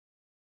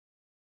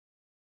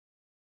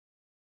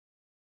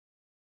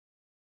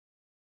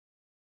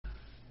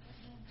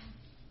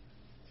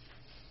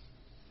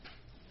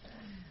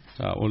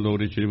자, 오늘도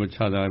우리 주님을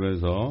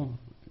찬양하면서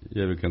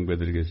예배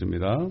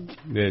경배드리겠습니다.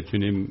 내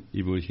주님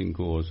입으신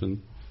그 옷은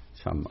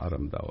참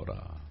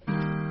아름다워라.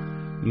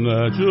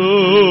 내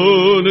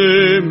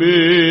주님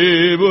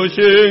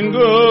입으신 그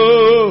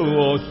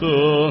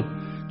옷은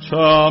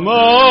참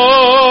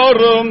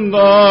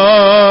아름다워라.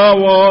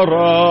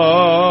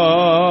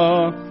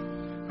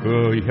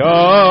 그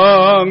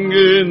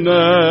향기 내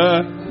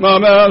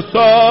맘에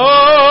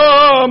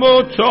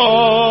사무쳐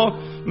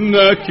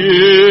내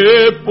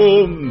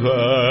기쁨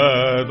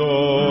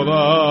되도다.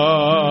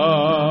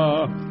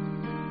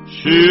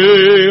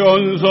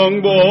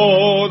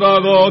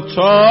 시온성보다도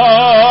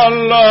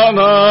찬란한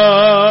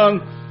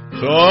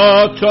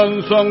저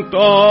천성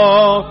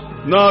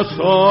떠나서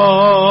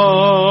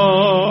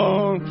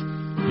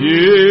이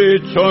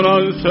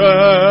천한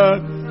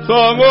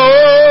세상의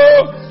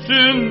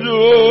신주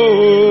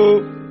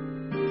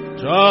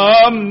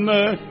참 내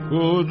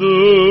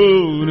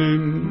구주님.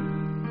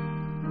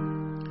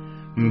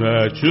 내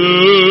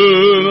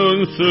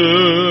주는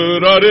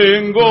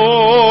쓰라린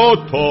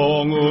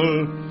고통을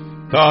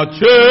다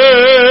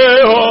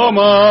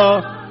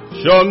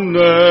체험하셨네.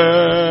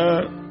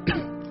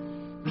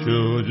 주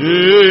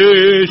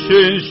지신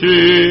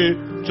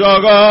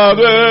십자가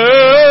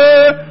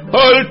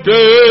할 때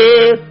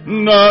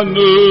나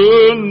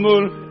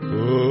눈물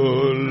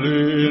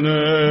흘리네.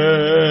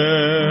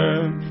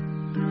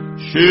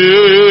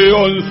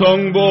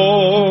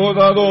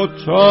 시온성보다도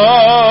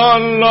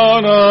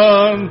찬란한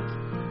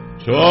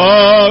저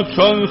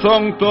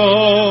천성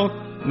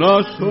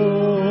떠나서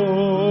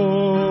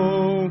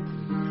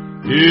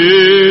이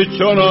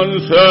천한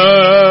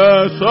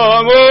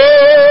세상의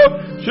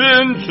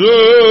신주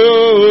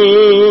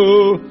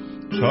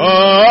참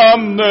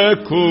내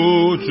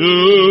구주님.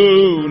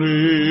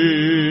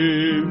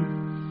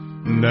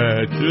 내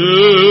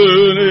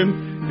주님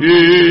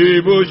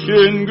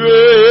입으신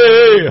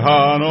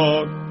귀한 옷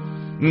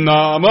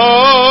나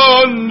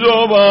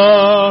먼저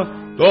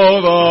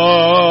봤도다.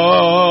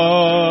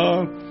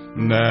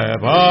 내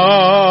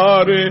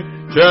발이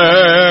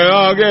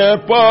죄악에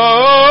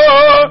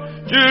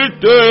빠질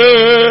때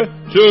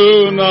주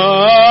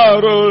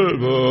나를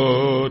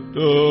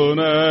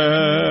붙드네.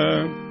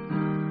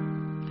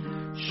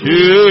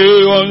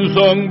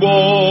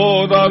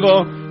 시온성보다도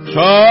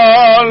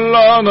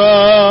찬란한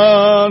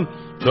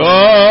저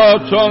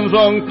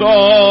천성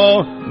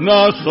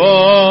떠나서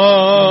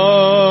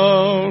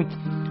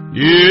이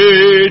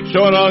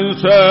천한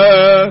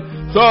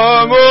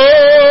세상의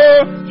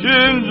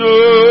신주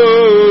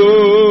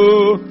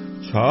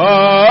참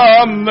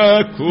내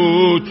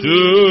구주님.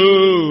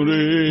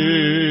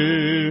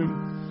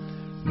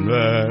 내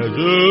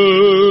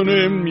주님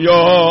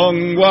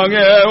영광의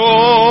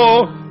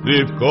옷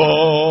입고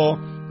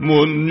문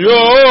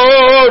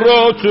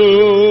열어주실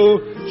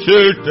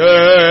때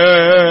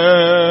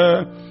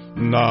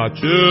나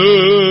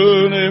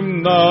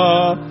주님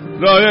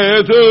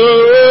나라에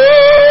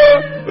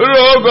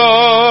들어가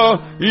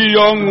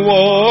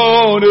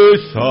영원히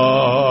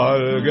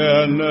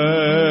살겠네.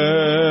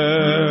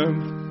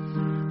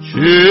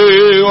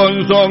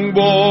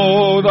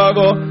 시온성보다도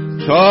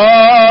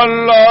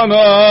찬란한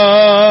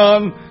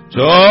저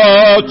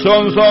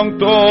천성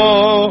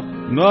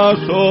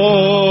떠나서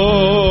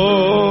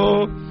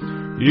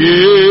이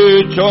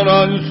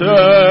천한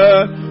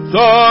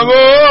세상의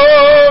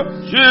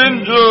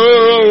신주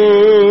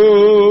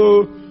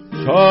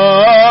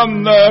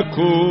참 내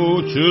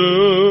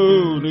구주님.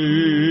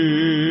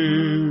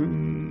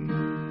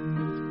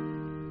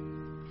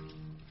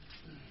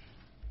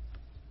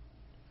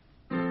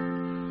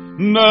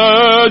 내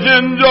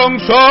진정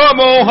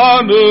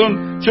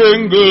사모하는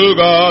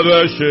증거가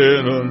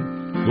되시는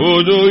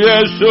구주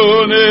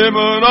예수님은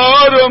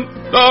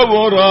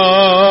아름다워라.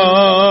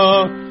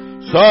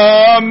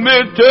 산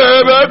밑에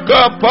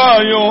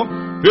백합하여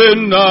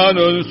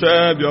빛나는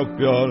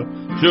새벽별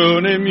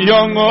주님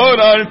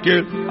영원할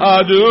길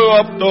아주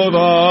없도다.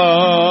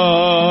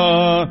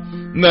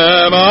 내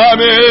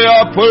맘이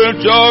아플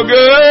적에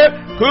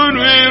큰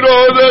위로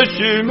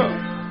되시며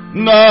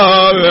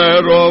나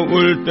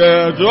외로울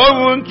때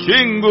좋은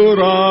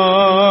친구라.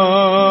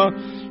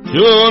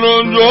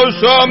 주는 저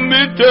산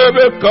밑에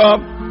백합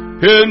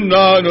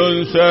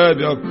빛나는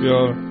새벽별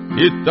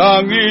이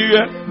땅 위에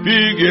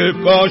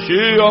비길 것이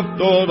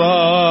없도다.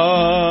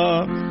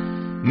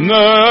 내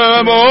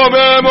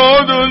몸의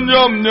모든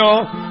염려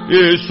이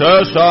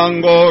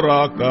세상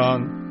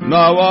고락간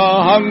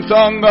나와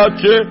항상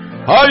같이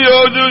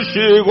하여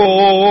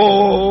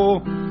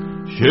주시고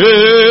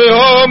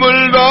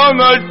시험을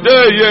당할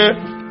때에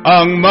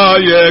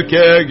악마의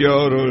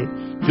계결을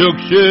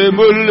즉시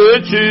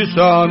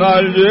물리치사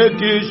날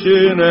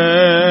지키시네.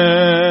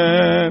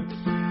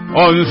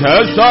 온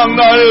세상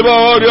날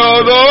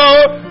버려도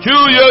주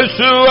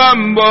예수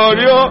안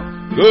버려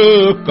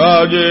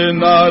끝까지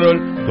나를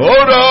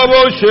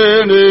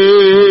돌아보시니.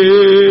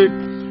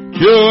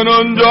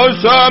 주는 저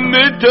산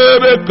밑에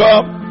백합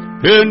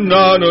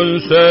빛나는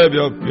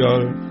새벽별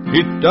이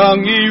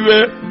땅 위에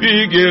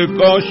비길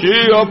것이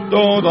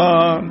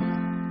없도다.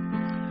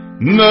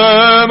 내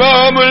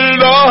맘을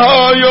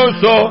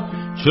다하여서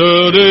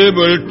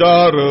스립을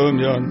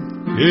따르면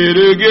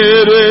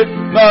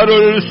이르기를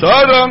나를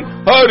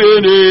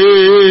사랑하리니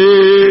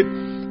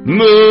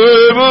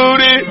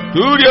누구리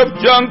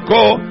두렵지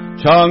않고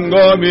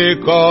장검이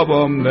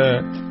겁없네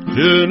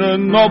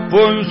주는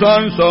높은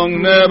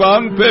산성 내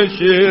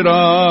방패시라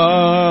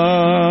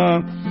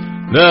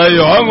내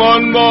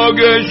영혼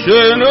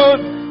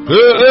먹이시는 그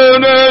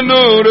은혜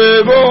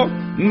누리고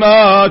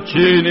나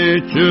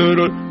친히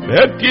주를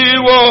뵙기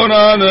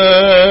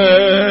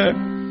원하네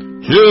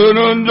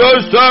주는 저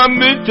산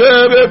밑에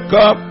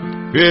백합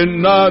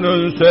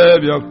빛나는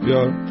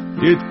새벽별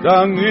이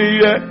땅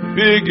위에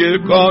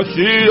비길 것이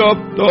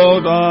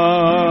없도다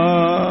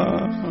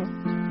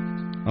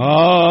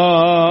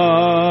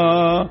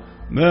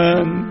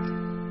아멘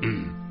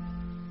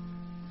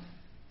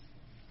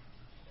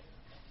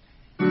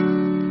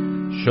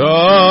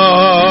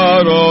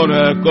샤론의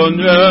꽃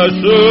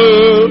예수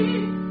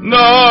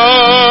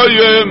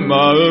나의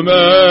마음에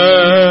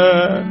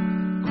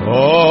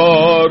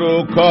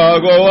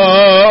거룩하고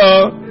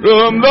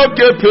아름답게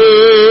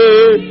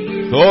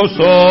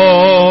피소서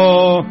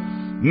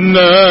내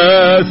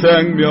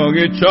생명이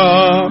참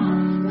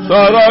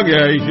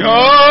사랑의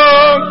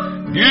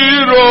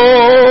향기로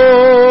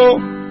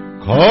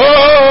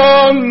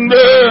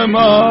건대마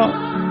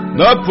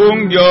나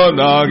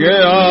풍겨나게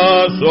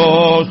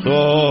하소서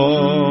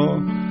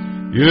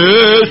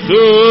예수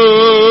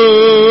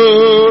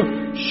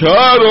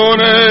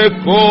샤론의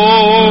꽃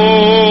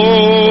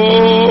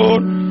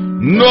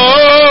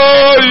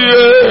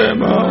나의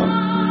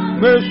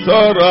맘의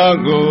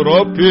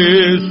사랑으로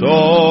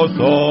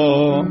피소서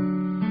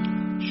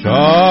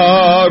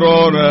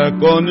샤론의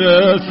꽃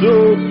예수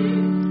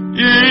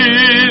이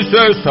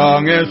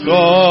세상에서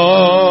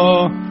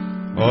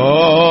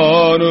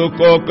어느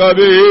꽃과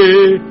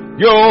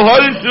비교할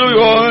수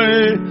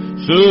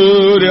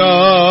있으랴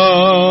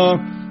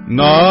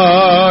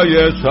나의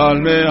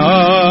삶의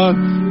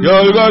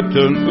한결같은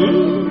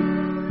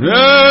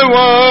은혜와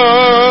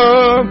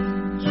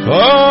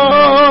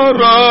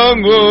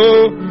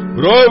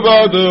사랑으로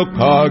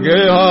가득하게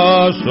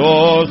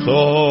하소서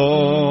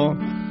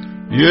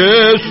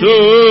예수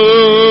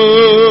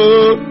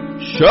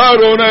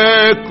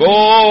샤론의 꽃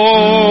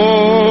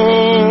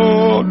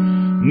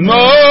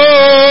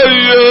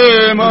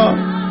나의 맘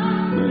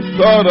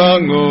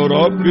사랑으로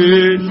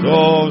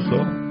피소서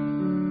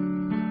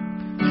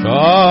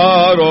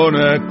샤론의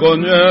꽃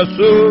예수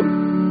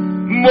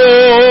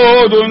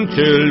모든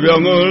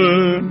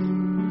질병을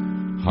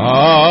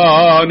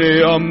한이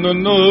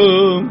없는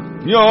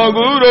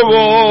능력으로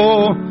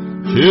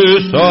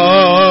고치사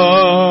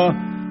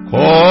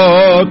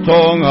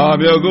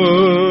고통하며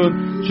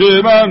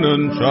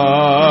근심하는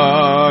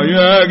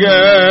자에게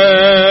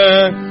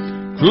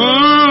그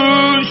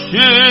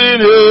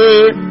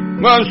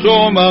신의만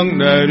소망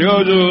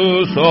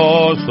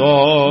내려주소서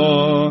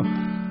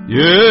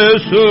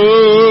예수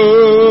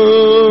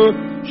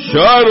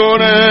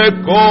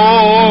샤론의 꽃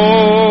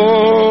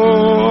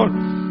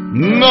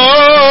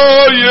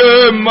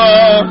나의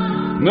맘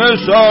내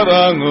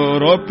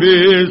사랑으로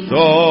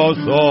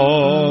피소서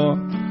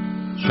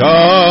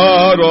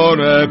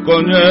샤론의 꽃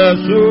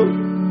예수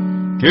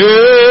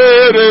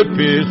길이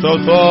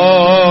피소서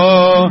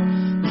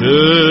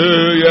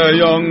주의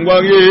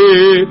영광이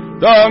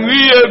땅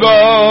위에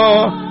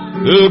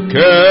가득해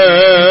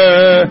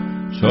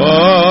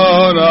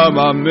천하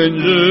만민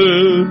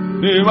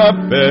주님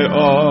앞에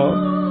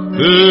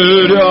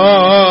엎드려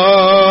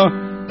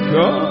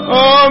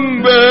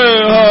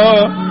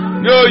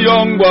경배하여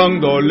영광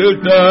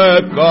돌릴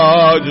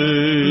때까지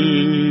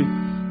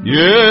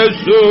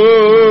예수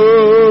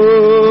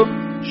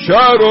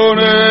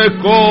샤론의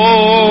꽃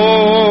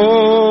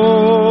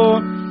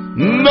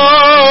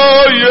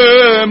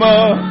나의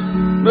맘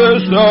내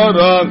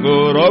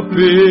사랑으로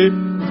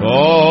피소서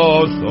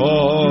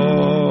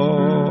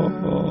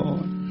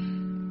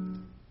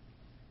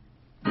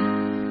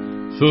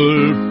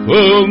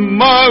슬픈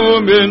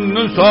마음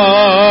있는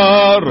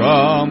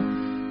사람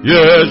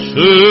예수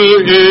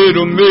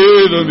이름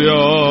믿으면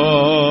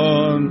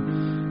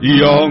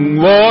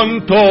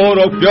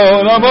영원토록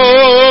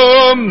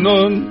변함없는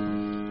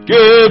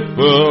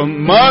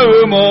기쁜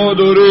마음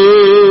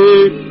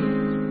얻으리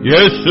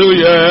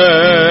예수의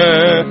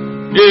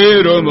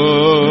이름은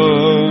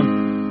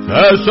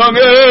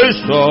세상의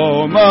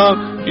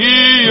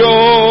소망이요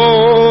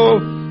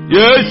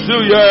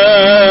예수의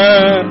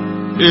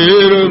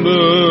이름은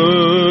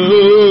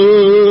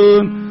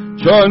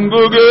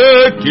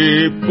전국의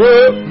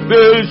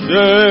기쁨일세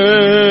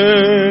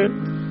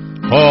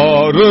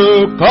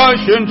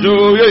거룩하신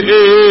주의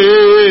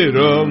이름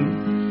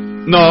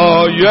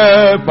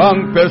너의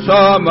방패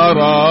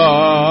삼아라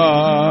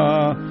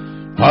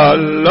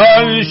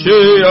환난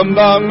시험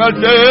당할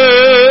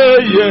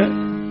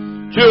때에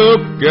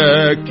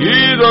주께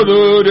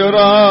기도드려라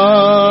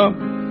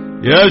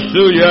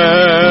예수의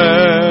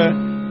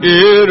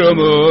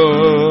이름은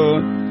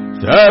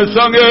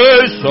세상의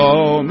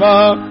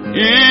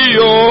소망이요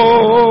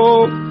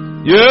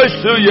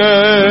예수의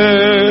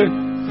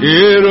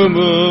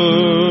이름은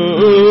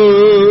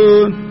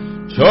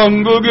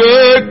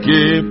천국의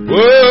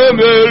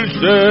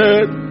기쁨일세.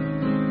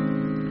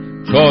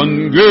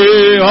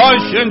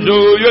 존귀하신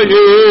주의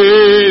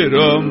이름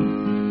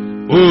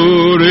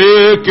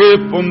우리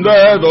기쁨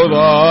되도다.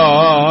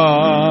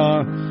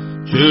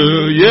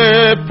 주의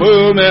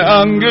품에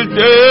안길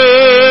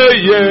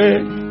때에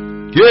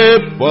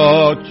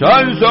기뻐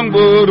찬송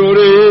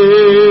부르리.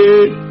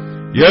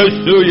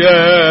 예수의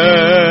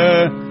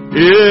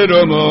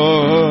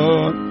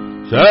이름은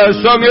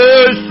세상의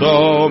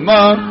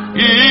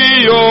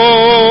소망이요.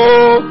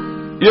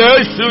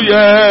 예수의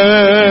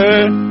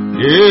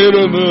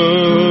이름은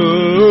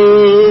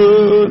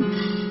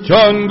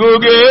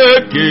전국의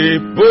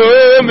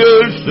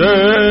기쁨일세.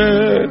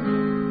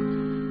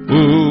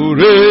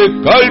 우리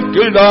갈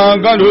길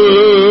나간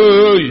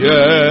후에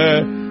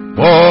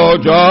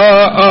보좌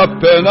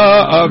앞에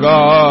나아가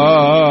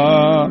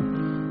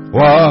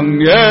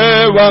왕의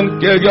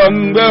왕께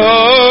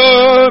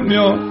경배하며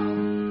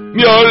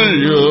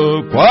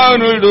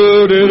면류관을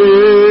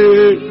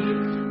드리리.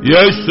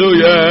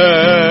 예수의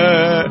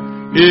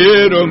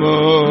이름은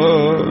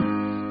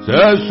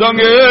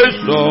세상의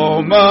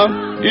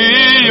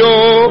소망이요.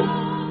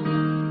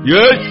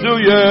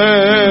 예수의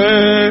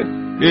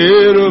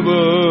이름은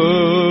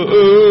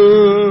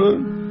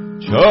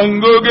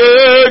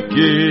천국의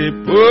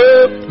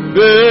기쁨일세.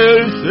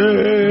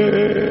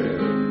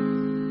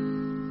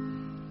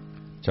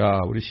 자,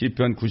 우리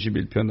시편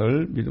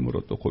 91편을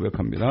믿음으로 또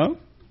고백합니다.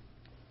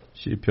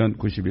 시편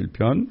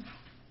 91편.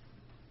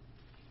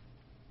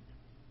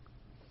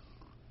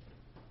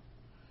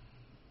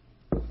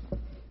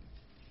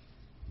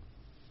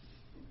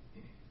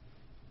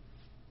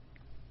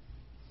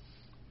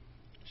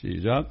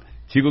 시작.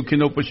 지극히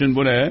높으신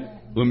분의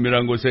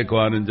은밀한 곳에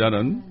거하는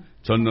자는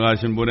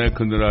전능하신 분의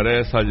그늘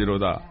아래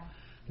살리로다.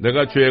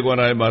 내가 주에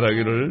관하여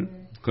말하기를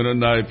그는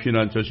나의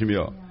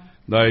피난처시며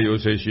나의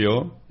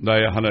요새시요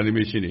나의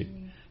하나님이시니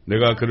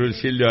내가 그를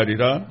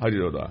신뢰하리라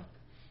하리로다.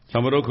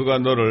 참으로 그가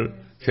너를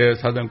새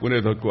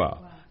사냥꾼의 덫과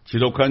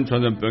지독한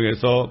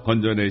전염병에서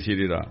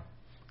건져내시리라.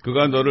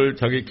 그가 너를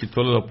자기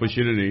깃털로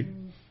덮으시리니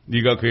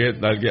네가 그의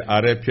날개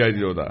아래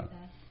피하리로다.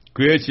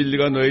 그의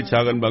진리가 너의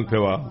작은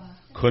방패와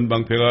큰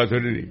방패가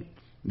되리니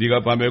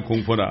네가 밤에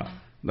공포나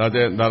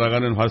낮에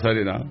날아가는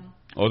화살이나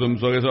어둠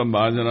속에서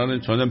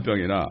만연하는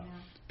전염병이나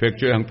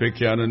백조의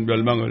항패케 하는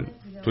멸망을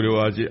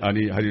두려워하지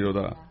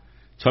아니하리로다.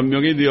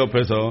 1000명이 네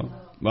옆에서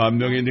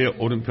 10,000명이 네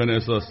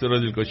오른편에서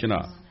쓰러질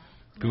것이나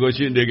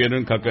그것이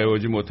네게는 가까이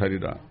오지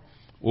못하리라.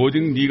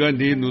 오직 네가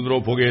네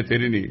눈으로 보게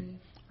되리니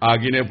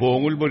악인의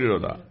보응을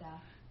보리로다.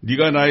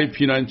 네가 나의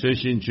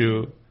피난처신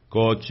주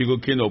그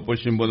지극히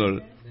높으신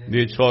분을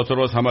네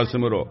처소로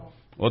삼았으므로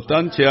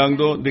어떠한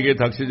재앙도 네게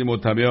닥치지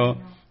못하며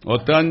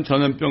어떠한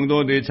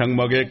전염병도 네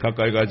장막에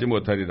가까이 가지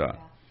못하리라.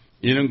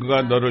 이는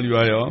그가 너를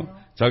위하여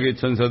자기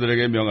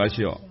천사들에게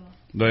명하시어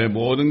너의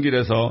모든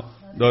길에서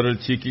너를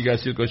지키게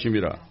하실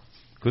것임이라.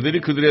 그들이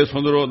그들의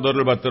손으로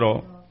너를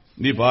받들어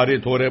네 발이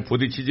돌에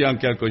부딪히지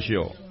않게 할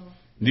것이요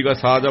네가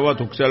사자와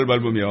독사를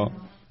밟으며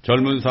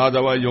젊은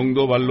사자와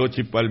용도 발로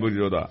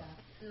짓밟으리로다.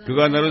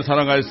 그가 나를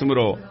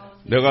사랑하였으므로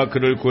내가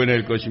그를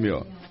구해낼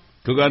것이며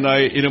그가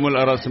나의 이름을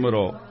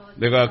알았으므로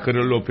내가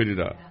그를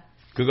높이리라.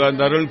 그가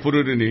나를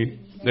부르리니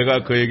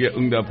내가 그에게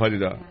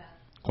응답하리라.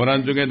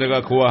 고난 중에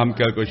내가 그와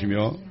함께 할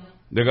것이며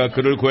내가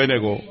그를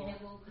구해내고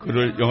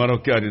그를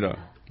영화롭게 하리라.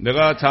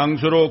 내가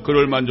장수로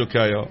그를 만족케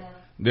하여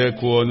내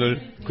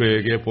구원을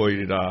그에게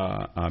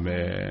보이리라.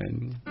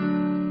 아멘.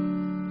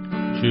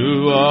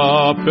 주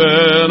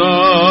앞에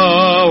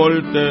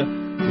나올 때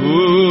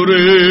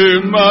우리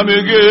맘이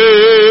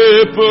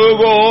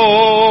기쁘고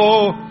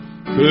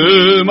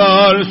그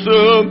말씀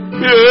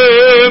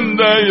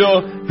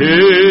힘내어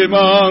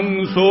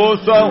희망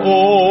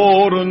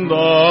솟아오른다.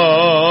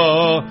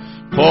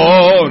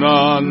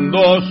 고난도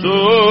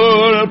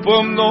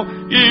슬픔도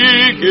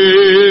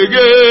이기게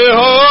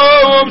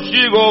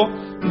하옵시고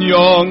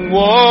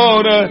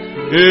영원에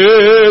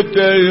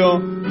이때여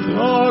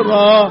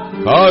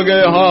살아가게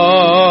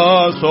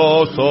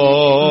하소서.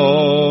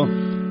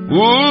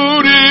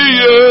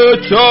 우리의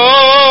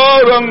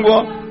자랑과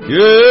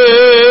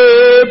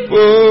예쁨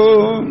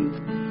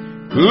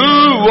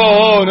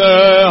구원의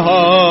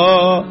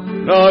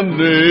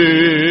하나님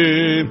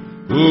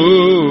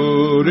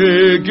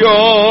우리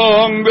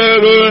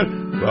경배를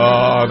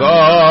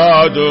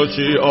받아주시옵소서.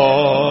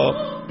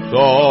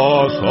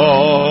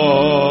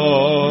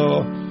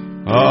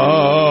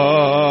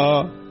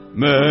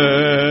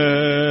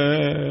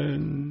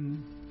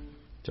 아멘.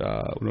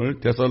 자, 오늘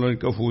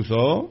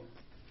데살로니가후서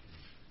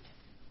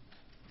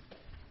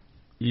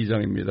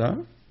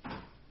 2장입니다.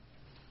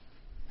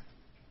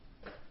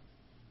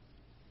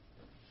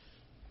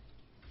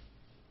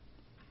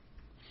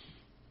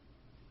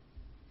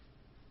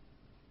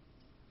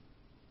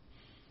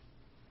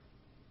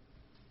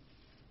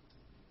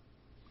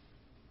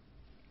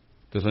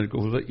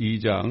 데살로니가후서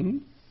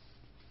 2장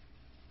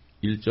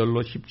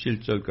 1절로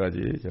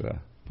 17절까지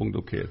제가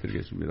봉독해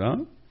드리겠습니다.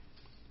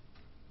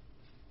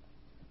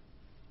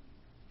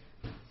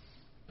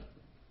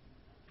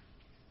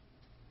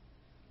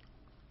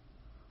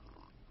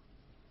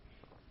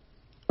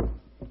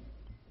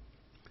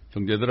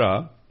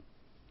 형제들아,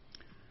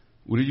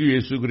 우리 주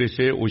예수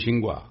그리스도의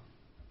오심과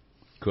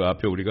그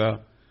앞에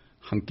우리가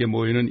함께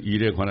모이는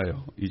일에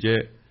관하여 이제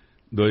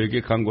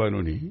너에게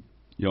간구하노니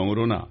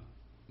영으로나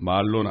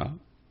말로나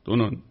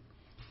또는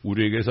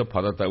우리에게서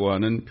받았다고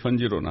하는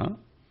편지로나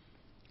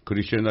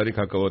그리스도의 날이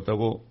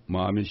가까웠다고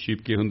마음이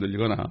쉽게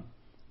흔들리거나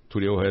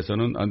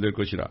두려워해서는 안 될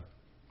것이라.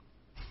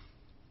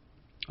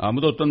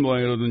 아무도 어떤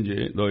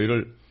모양이라든지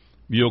너희를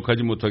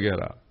미혹하지 못하게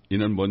하라.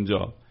 이는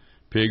먼저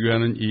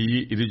배교하는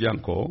이익이 이르지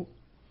않고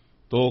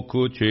또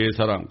그 죄의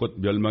사랑 곧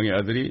멸망의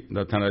아들이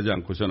나타나지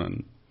않고서는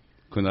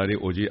그날이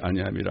오지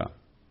아니함이라.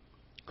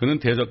 그는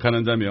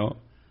대적하는 자며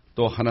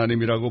또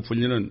하나님이라고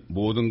불리는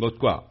모든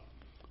것과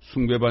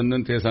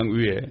숭배받는 대상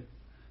위에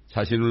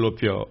자신을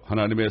높여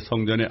하나님의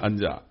성전에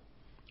앉아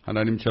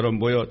하나님처럼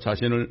보여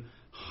자신을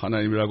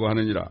하나님이라고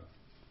하느니라.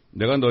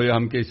 내가 너희와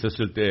함께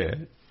있었을 때에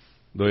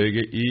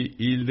너에게 이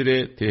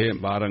일들에 대해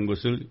말한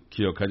것을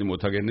기억하지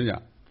못하겠느냐.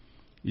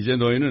 이제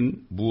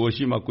너희는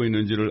무엇이 맡고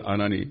있는지를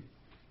아나니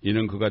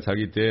이는 그가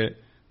자기 때에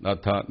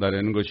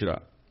나타나려는 것이라.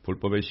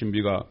 불법의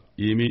신비가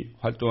이미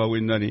활동하고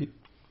있나니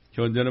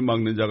현재는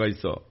막는 자가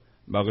있어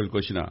막을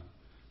것이나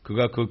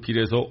그가 그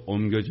길에서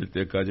옮겨질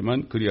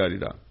때까지만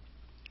그리하리라.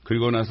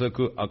 그리고 나서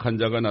그 악한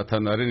자가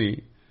나타나려니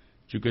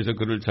주께서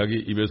그를 자기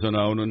입에서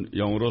나오는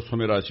영으로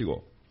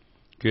소멸하시고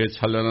그의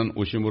찬란한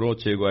오심으로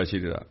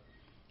제거하시리라.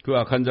 그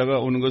악한 자가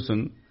오는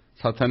것은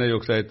사탄의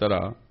역사에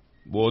따라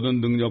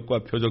모든 능력과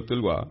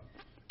표적들과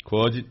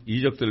거짓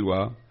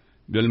이적들과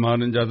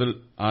멸망하는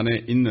자들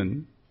안에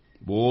있는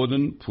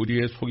모든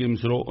불의의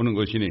속임수로 오는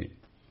것이니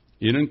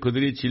이는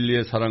그들이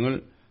진리의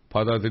사랑을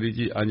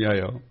받아들이지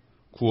아니하여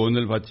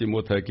구원을 받지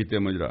못하였기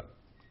때문이라.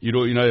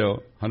 이로 인하여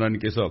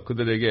하나님께서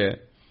그들에게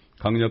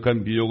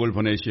강력한 미혹을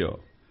보내시어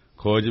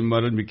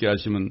거짓말을 믿게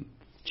하심은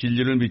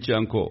진리를 믿지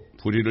않고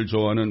불의를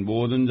좋아하는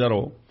모든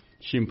자로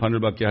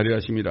심판을 받게 하려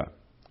하심이라.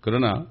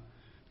 그러나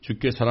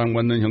주께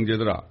사랑받는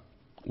형제들아,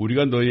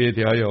 우리가 너희에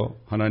대하여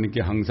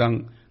하나님께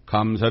항상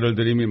감사를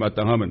드림이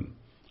마땅함은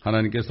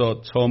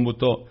하나님께서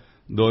처음부터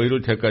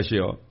너희를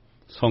택하시어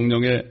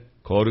성령의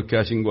거룩케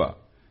하심과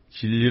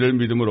진리를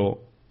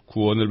믿음으로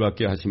구원을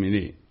받게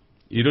하심이니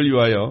이를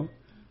위하여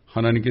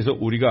하나님께서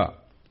우리가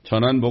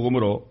전한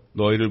복음으로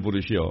너희를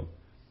부르시어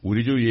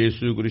우리 주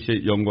예수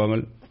그리스도의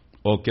영광을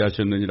얻게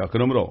하셨느니라.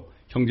 그러므로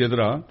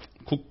형제들아,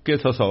 굳게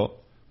서서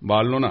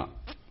말로나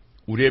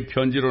우리의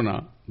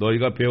편지로나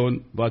너희가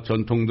배운 바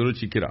전통들을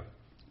지키라.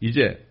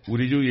 이제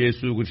우리 주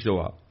예수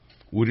그리스도와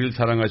우리를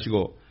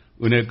사랑하시고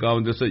은혜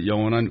가운데서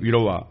영원한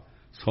위로와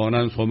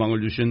선한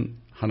소망을 주신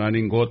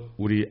하나님 곧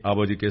우리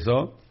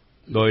아버지께서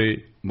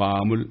너희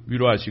마음을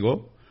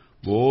위로하시고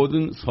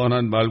모든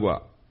선한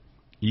말과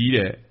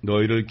일에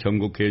너희를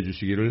경고케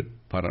해주시기를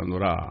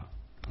바라노라.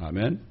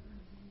 아멘.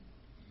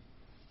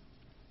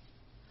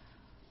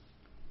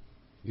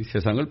 이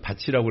세상을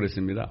바치라고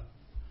그랬습니다.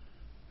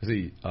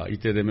 그래서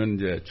이때 되면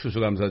이제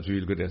추수감사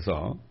주일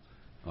그래서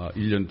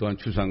 1년 동안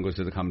추수한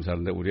것에서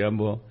감사하는데 우리야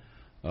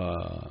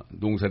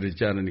농사를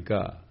짓지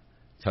않으니까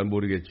잘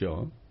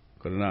모르겠죠.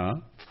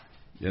 그러나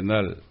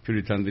옛날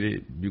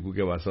퓨리탄들이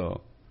미국에 와서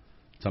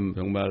참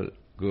정말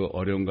그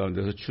어려운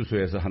가운데서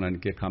추수해서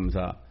하나님께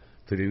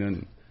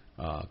감사드리는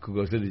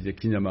그것을 이제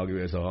기념하기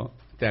위해서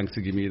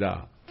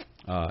땡스기미다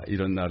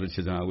이런 날을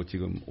제정하고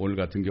지금 오늘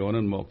같은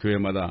경우는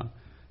교회마다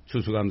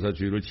추수감사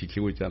주일을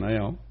지키고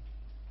있잖아요.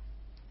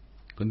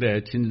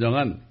 근데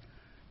진정한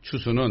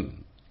추수는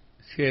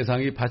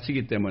세상이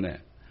밭이기 때문에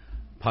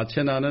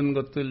밭에 나는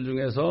것들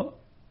중에서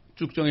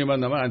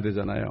쭉정이만 나면 안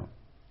되잖아요.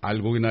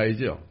 알곡이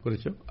나야죠.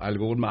 그렇죠?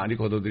 알곡을 많이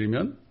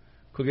걷어들이면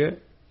그게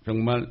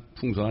정말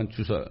풍성한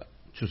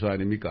추수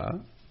아닙니까?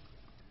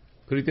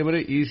 그렇기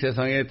때문에 이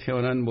세상에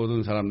태어난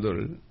모든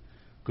사람들,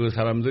 그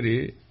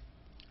사람들이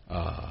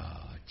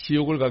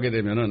지옥을 가게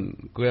되면은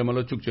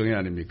그야말로 쭉정이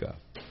아닙니까?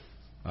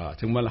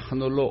 정말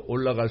하늘로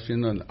올라갈 수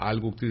있는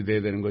알곡들이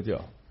돼야 되는 거죠.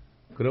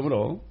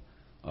 그러므로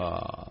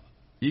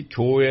이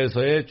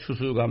교회에서의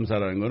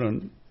추수감사라는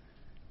것은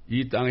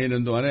이 땅에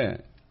있는 동안에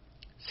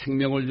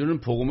생명을 주는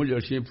복음을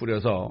열심히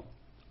뿌려서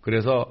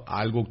그래서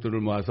알곡들을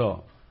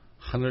모아서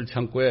하늘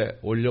창고에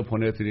올려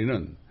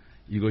보내드리는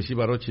이것이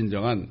바로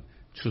진정한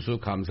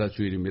추수감사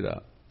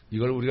주일입니다.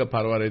 이걸 우리가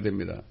바로 알아야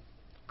됩니다.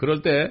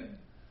 그럴 때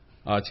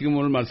지금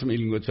오늘 말씀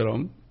읽은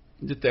것처럼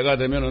이제 때가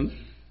되면은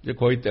이제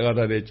거의 때가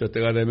다 됐죠.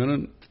 때가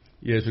되면은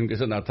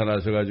예수님께서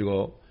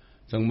나타나셔가지고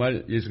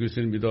정말 예수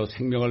그리스도를 믿어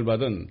생명을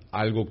받은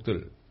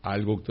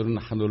알곡들은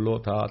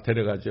하늘로 다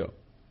데려가죠.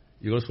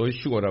 이걸 소위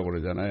휴거라고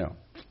그러잖아요.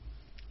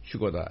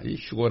 휴거다. 이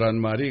휴거란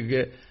말이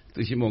그게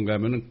뜻이 뭔가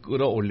하면은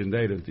끌어올린다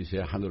이런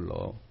뜻이에요.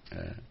 하늘로.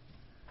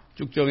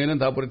 쭉정이는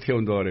다 불에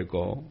태운다고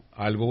그랬고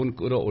알곡은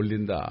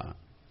끌어올린다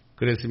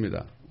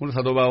그랬습니다. 오늘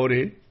사도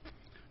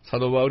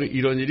바울이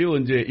이런 일이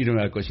언제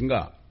일어날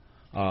것인가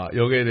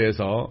여기에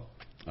대해서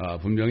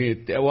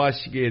분명히 때와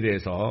시기에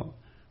대해서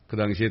그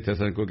당시에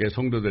데살로니가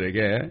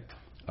성도들에게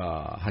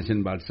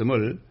하신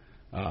말씀을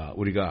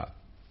우리가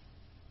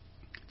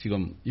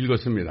지금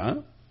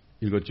읽었습니다.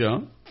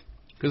 읽었죠?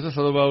 그래서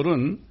사도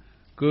바울은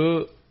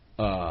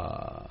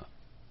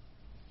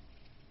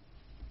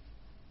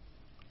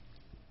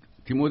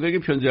디모데에게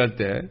편지할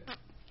때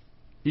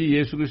이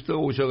예수 그리스도가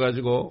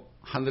오셔가지고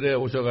하늘에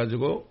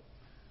오셔가지고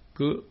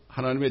그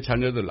하나님의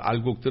자녀들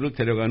알곡들을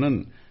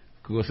데려가는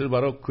그것을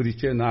바로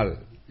그리스도의 날,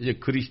 이제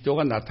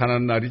그리스도가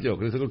나타나는 날이죠.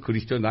 그래서 그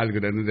그리스도의 날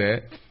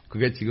그랬는데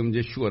그게 지금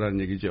이제 휴거라는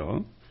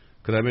얘기죠.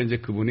 그다음에 이제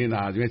그분이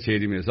나중에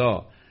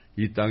재림해서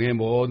이 땅의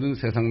모든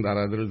세상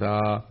나라들을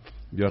다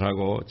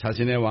멸하고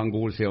자신의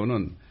왕국을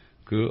세우는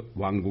그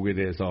왕국에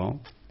대해서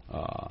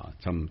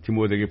참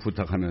디모데에게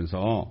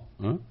부탁하면서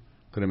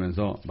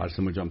그러면서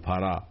말씀을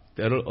전파하라.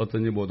 때를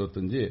얻든지 못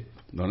얻든지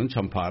너는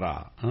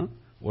전파하라.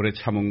 오래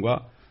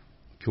참음과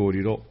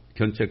교리로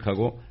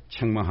견책하고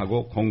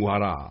책망하고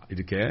공고하라.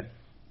 이렇게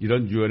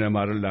이런 유언의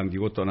말을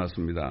남기고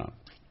떠났습니다.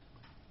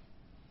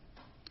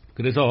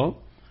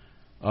 그래서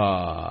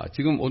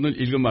지금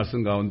오늘 읽은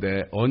말씀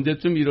가운데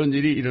언제쯤 이런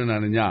일이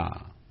일어나느냐?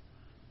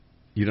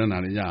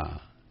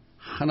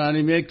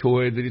 하나님의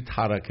교회들이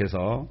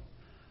타락해서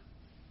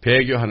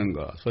배교하는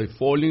것, 소위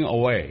falling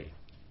away,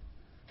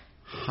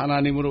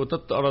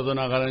 하나님으로부터 떨어져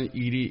나가는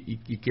일이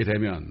있게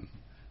되면,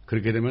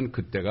 그렇게 되면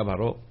그때가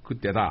바로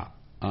그때다.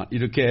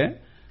 이렇게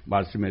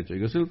말씀했죠.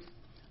 이것을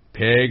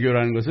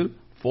배교라는 것을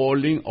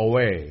falling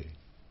away,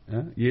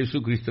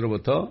 예수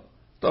그리스도로부터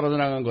떨어져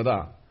나간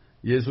거다.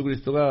 예수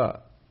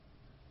그리스도가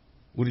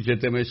우리 죄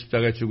때문에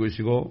십자가에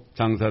죽으시고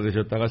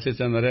장사되셨다가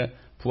셋째 날에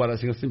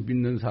부활하신 것을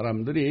믿는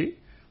사람들이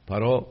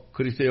바로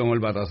그리스도의 영을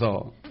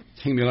받아서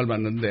생명을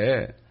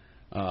받는데,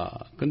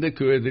 근데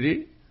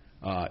교회들이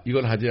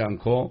이걸 하지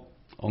않고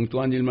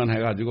엉뚱한 일만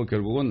해가지고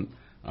결국은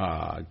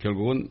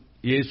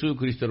예수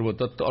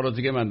그리스도로부터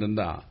떨어지게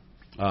만든다.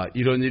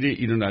 이런 일이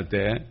일어날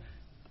때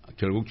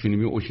결국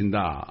주님이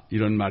오신다.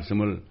 이런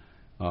말씀을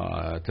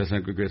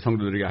데살로니가 교회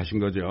성도들에게 하신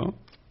거죠.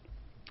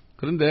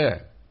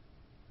 그런데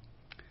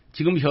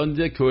지금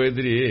현재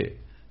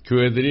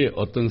교회들이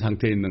어떤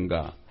상태에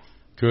있는가?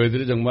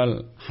 교회들이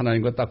정말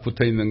하나님과 딱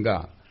붙어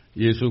있는가?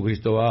 예수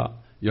그리스도와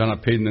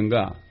연합해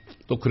있는가?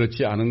 또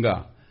그렇지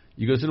않은가?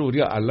 이것을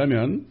우리가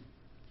알려면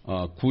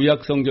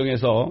구약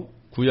성경에서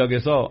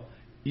구약에서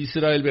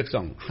이스라엘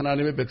백성,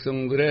 하나님의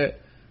백성들의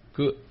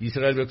그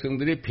이스라엘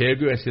백성들이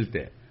배교했을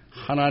때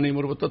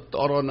하나님으로부터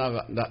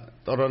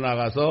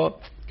떨어나가서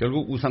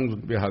결국 우상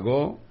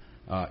숭배하고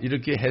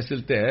이렇게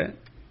했을 때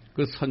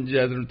그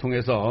선지자들을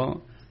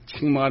통해서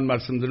책망한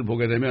말씀들을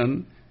보게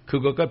되면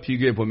그것과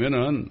비교해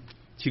보면은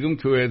지금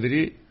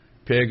교회들이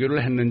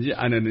배교를 했는지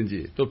안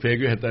했는지 또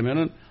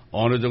배교했다면은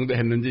어느 정도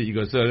했는지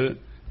이것을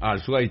알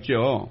수가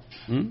있죠.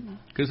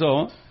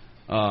 그래서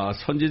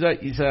선지자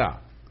이사야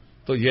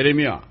또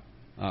예레미야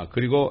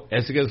그리고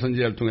에스겔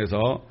선지자를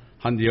통해서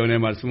한 예언의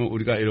말씀을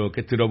우리가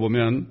이렇게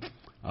들어보면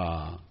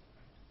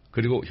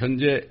그리고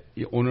현재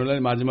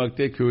오늘날 마지막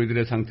때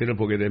교회들의 상태를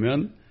보게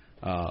되면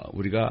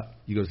우리가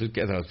이것을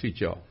깨달을 수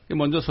있죠.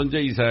 먼저 선지자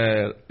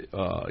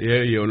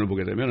이사야의 예언을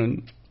보게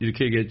되면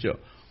이렇게 얘기했죠.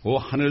 오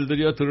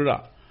하늘들이여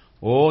들으라.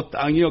 오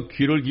땅이여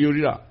귀를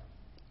기울이라.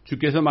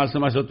 주께서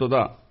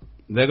말씀하셨도다.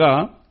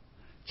 내가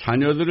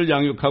자녀들을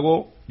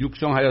양육하고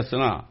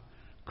육성하였으나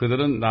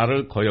그들은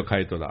나를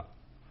거역하였도다.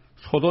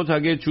 소도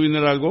자기의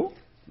주인을 알고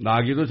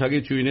나귀도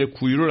자기 주인의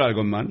구유를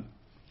알건만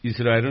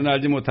이스라엘은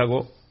알지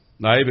못하고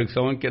나의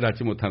백성은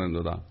깨닫지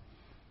못하는도다.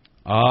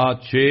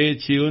 죄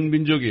지은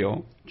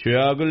민족이요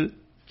죄악을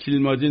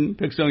짊어진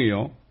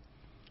백성이요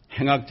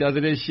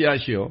행악자들의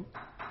씨앗이요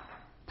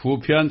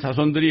부패한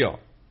자손들이요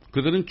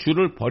그들은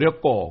주를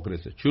버렸고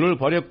그랬어요. 주를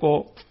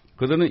버렸고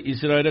그들은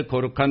이스라엘의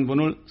거룩한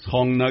분을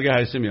성나게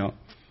하였으며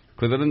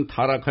그들은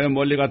타락하여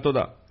멀리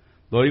갔도다.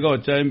 너희가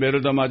어찌하여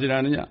매를 더 맞으려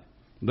하느냐?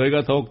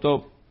 너희가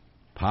더욱더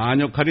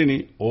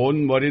반역하리니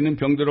온 머리는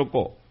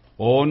병들었고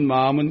온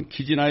마음은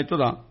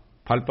기진하였도다.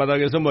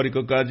 발바닥에서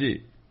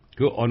머리끝까지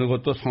그 어느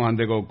것도 성한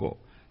데가 없고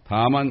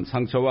다만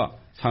상처와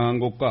상한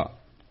곳과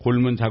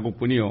곪은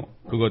자국뿐이요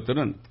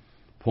그것들은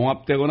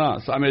봉합되거나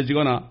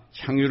싸매지거나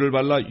향유를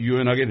발라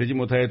유연하게 되지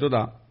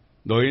못하였도다.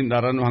 너희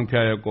나라는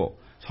황폐하였고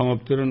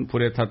성읍들은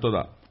불에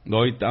탔도다.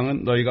 너희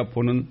땅은 너희가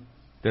보는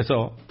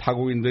데서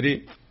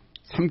타국인들이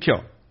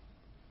삼켜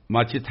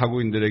마치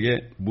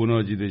타국인들에게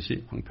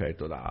무너지듯이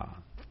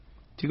황폐하였도다.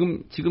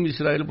 지금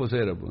이스라엘을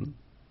보세요, 여러분.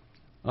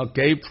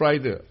 게이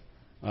프라이드,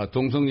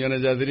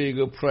 동성연애자들이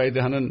그 프라이드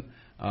하는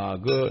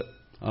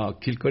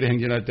길거리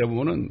행진할 때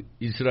보면은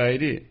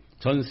이스라엘이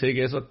전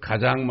세계에서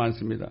가장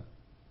많습니다.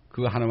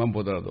 그거 하나만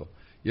보더라도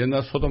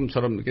옛날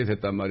소돔처럼 이렇게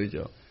됐단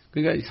말이죠.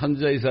 그러니까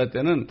선지자 이사야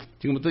때는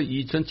지금부터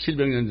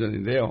 2700년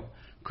전인데요.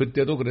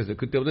 그때도 그랬어요.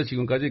 그때부터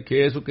지금까지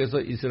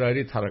계속해서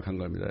이스라엘이 타락한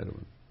겁니다,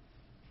 여러분.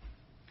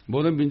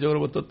 모든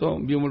민족으로부터 또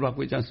미움을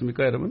받고 있지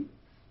않습니까, 여러분?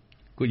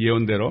 그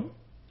예언대로.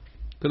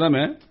 그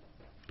다음에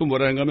또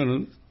뭐라는가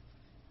하면은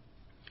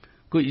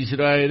그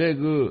이스라엘의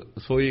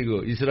소위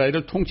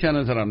이스라엘을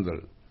통치하는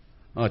사람들,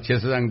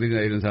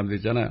 제사장들이나 이런 사람들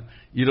있잖아요.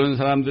 이런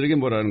사람들에게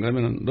뭐라는가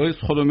하면은 너희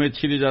소돔의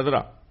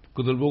치리자들아.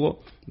 그들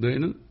보고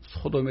너희는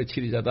소돔의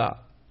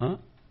치리자다.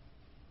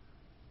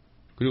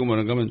 그리고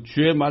뭐라는가 하면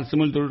주의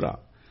말씀을 들으라.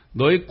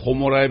 너희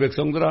고모라의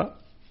백성들아.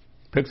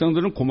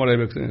 백성들은 고모라의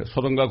백성이에요.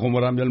 소돔과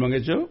고모라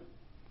멸망했죠.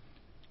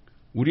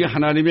 우리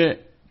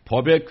하나님의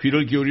법에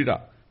귀를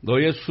기울이라.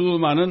 너희의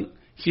수많은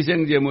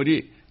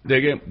희생제물이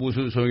내게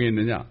무슨 소용이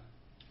있느냐?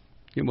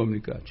 이게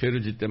뭡니까?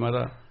 죄를 짓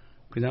때마다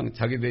그냥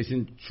자기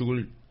대신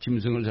죽을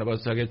짐승을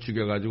잡아서 자기가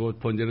죽여가지고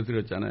번제로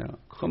드렸잖아요.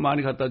 그거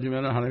많이 갖다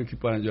주면 하나님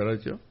기뻐하는 줄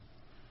알았죠?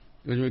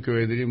 요즘에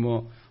교회들이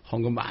뭐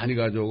헌금 많이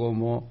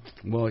가져오고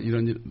뭐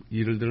이런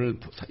일들을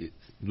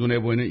눈에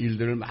보이는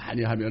일들을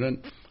많이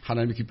하면은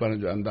하나님이 기뻐하는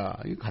줄 안다.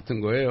 이게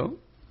같은 거예요.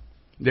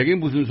 내게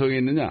무슨 소용이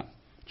있느냐?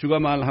 주가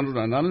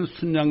말하노라. 나는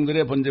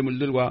순양들의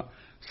번제물들과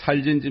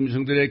살진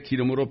짐승들의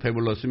기름으로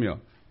배불렀으며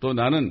또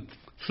나는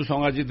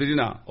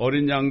수송아지들이나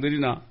어린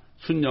양들이나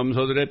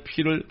순염소들의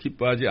피를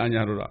기뻐하지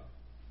아니하노라.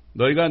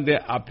 너희가 내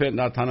앞에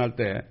나타날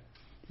때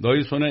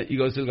너희 손에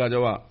이것을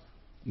가져와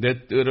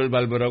내 뜰을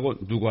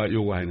밟으라고 누가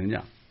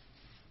요구하느냐?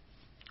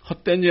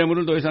 헛된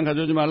예물을 더 이상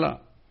가져오지 말라.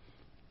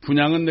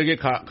 분향은 내게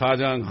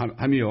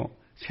가장하며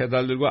세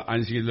달들과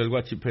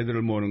안식일들과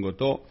집회들을 모으는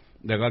것도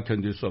내가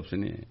견딜 수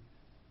없으니.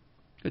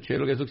 그러니까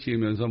죄를 계속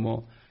지으면서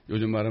뭐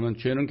요즘 말하면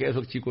죄는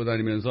계속 짓고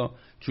다니면서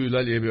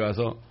주일날 예배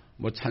와서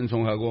뭐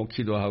찬송하고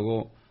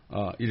기도하고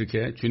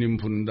이렇게 주님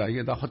부른다.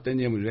 이게 다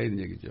헛된 예물이라 이런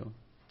얘기죠.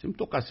 지금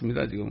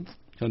똑같습니다. 지금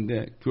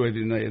현대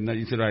교회들이나 옛날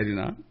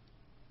이스라엘이나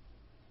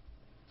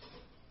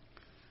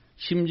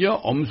심지어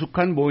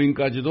엄숙한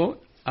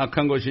모임까지도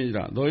악한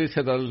것이니라. 너희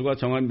세달들과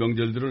정한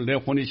명절들을 내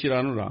혼이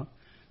싫어하노라.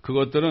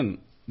 그것들은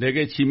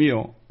내게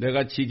짐이요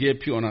내가 지기에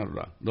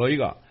피곤하노라.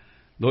 너희가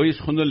너희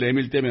손을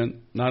내밀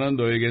때면 나는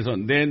너에게서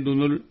내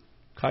눈을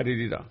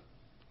가리리라.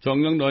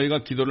 정녕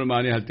너희가 기도를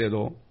많이 할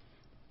때도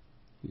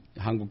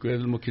한국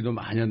교회들 뭐 기도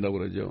많이 한다고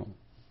그러죠.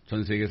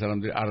 전 세계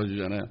사람들이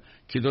알아주잖아요.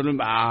 기도를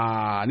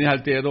많이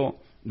할 때에도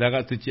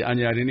내가 듣지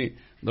아니하리니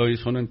너희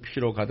손은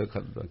피로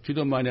가득하다.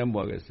 기도 많이 하면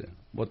뭐 하겠어요?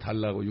 뭐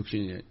달라고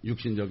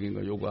육신적인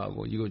거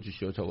요구하고 이거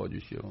주시오 저거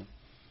주시오.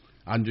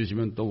 안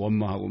주시면 또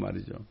원망하고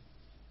말이죠.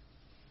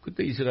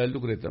 그때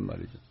이스라엘도 그랬단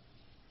말이죠.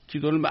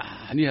 기도를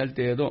많이 할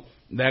때에도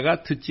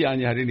내가 듣지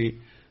아니하리니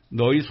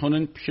너희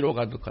손은 피로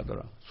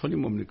가득하더라. 손이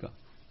뭡니까?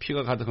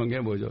 피가 가득한 게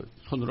뭐죠?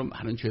 손으로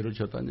많은 죄를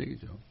지었다는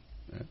얘기죠.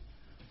 네.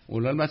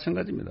 오늘날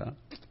마찬가지입니다.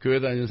 교회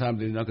다니는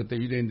사람들이나 그때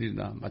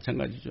유대인들이나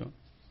마찬가지죠.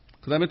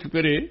 그 다음에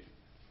특별히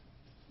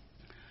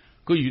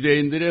그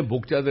유대인들의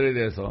목자들에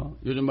대해서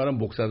요즘 말하는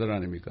목사들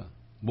아닙니까?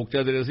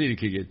 목자들에 대해서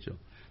이렇게 얘기했죠.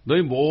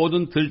 너희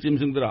모든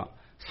들짐승들아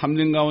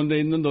삼림 가운데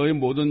있는 너희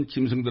모든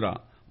짐승들아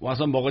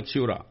와서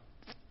먹어치우라.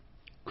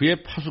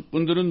 그의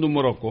파수꾼들은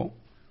눈물 없고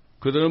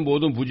그들은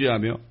모두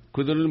무지하며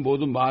그들은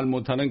모두 말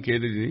못하는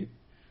개들이니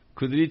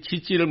그들이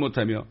짖지를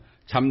못하며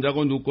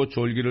잠자고 눕고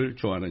졸기를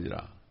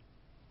좋아하느니라.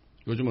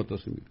 요즘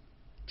어떻습니까?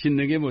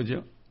 짖는 게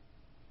뭐죠?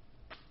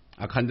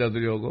 악한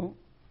자들이 오고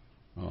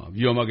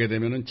위험하게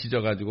되면은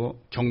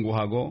짖어가지고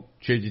경고하고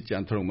죄 짓지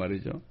않도록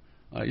말이죠.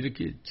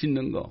 이렇게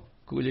짖는 거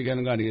그거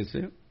얘기하는 거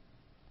아니겠어요?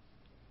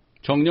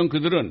 정녕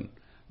그들은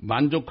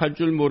만족할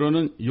줄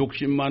모르는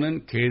욕심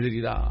많은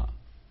개들이다.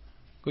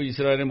 그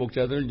이스라엘의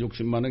목자들을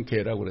욕심 많은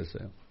개라고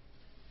그랬어요.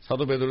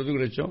 사도 베드로도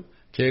그랬죠.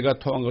 개가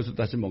토한 것을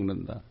다시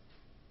먹는다.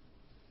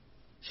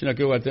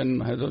 신학교 갈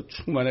때는 해도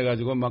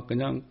충만해가지고 막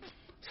그냥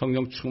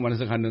성령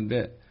충만해서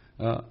갔는데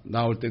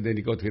나올 때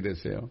되니까 어떻게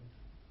됐어요?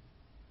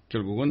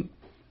 결국은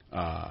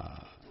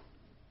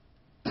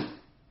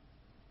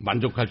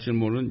만족할 줄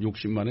모르는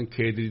욕심 많은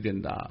개들이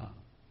된다.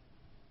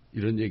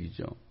 이런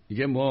얘기죠.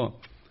 이게 뭐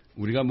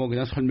우리가 뭐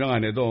그냥 설명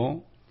안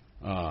해도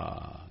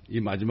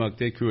이 마지막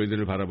때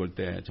교회들을 바라볼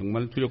때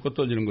정말 두렵고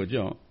떨리는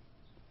거죠.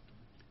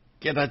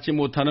 깨닫지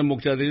못하는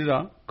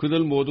목자들이라 그들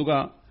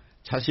모두가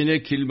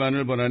자신의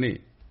길만을 보나니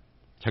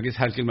자기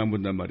살 길만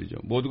본단 말이죠.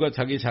 모두가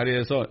자기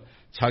자리에서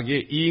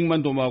자기의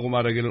이익만 도모하고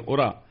말하기를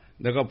오라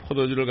내가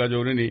포도주를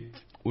가져오려니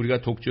우리가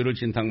독주를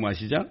진탕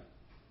마시자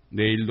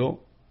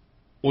내일도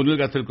오늘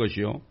같을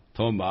것이요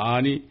더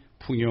많이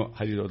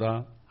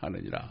풍요하리로다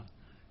하느니라.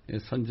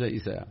 선지자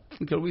이사야.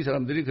 결국 이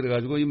사람들이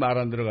그래가지고 이 말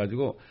안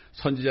들어가지고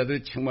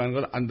선지자들이 책망하는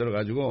걸 안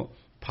들어가지고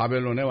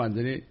바벨론에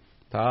완전히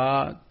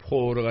다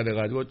포로가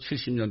돼가지고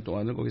 70년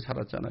동안을 거기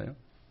살았잖아요.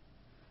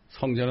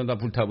 성전은 다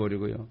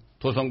불타버리고요.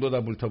 도성도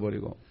다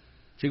불타버리고.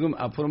 지금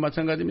앞으로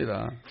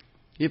마찬가지입니다.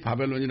 이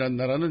바벨론이라는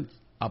나라는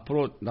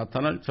앞으로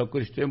나타날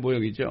적그리스도의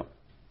모형이죠.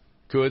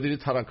 교회들이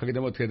타락하게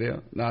되면 어떻게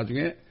돼요?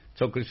 나중에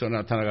적그리스도가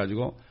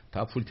나타나가지고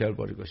다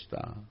불태워버릴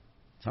것이다.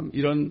 참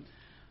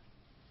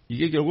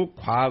이게 결국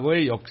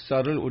과거의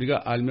역사를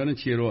우리가 알면은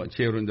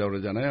지혜로운다고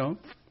그러잖아요.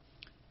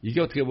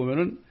 이게 어떻게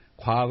보면은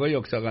과거의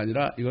역사가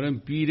아니라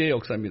이거는 미래의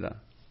역사입니다.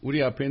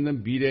 우리 앞에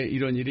있는 미래에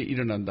이런 일이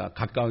일어난다.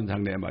 가까운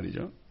장래에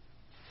말이죠.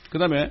 그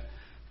다음에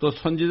또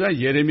선지자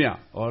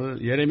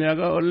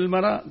예레미야가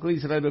얼마나 그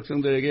이스라엘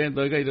백성들에게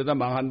너희가 이러다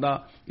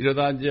망한다.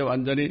 이러다 이제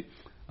완전히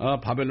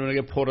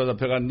바벨론에게 포로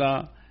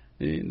잡혀간다.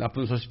 이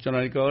나쁜 소식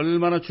전하니까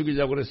얼마나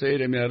죽이자고 그랬어요.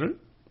 예레미야를.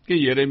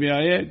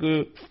 예레미야의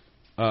그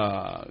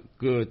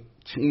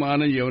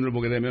책망하는 예언을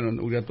보게 되면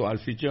우리가 또 알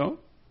수 있죠.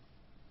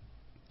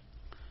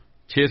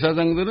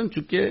 제사장들은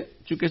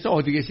주께서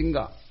어디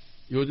계신가?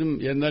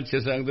 요즘 옛날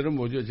제사장들은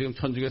뭐죠? 지금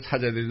천주교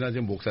사제들이나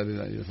지금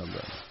목사들이나 이런 사람들.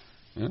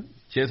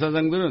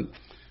 제사장들은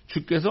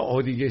주께서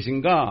어디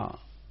계신가?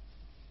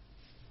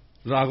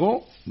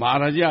 라고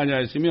말하지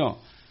아니하였으며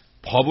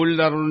법을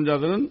다루는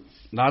자들은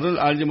나를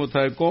알지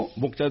못하였고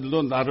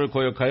목자들도 나를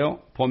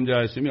거역하여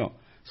범죄하였으며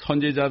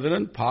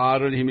선지자들은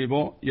바알을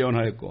힘입어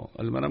예언하였고.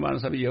 얼마나 많은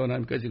사람이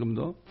예언합니까?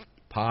 지금도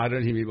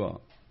바알을 힘입어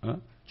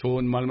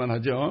좋은 말만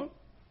하죠.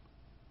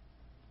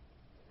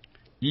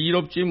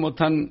 의롭지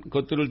못한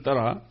것들을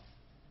따라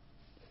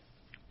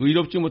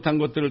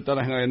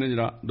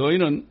행하였느니라.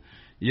 너희는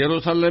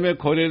예루살렘의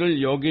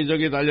거리를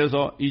여기저기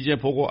달려서 이제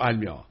보고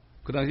알며.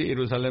 그 당시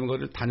예루살렘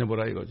거리를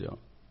다녀보라 이거죠.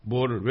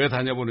 뭐를 왜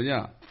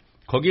다녀보느냐?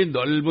 거기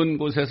넓은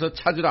곳에서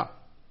찾으라.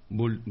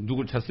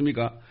 누굴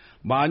찾습니까?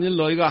 만일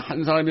너희가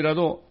한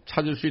사람이라도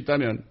찾을 수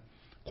있다면,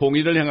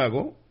 공의를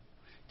행하고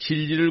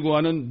진리를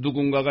구하는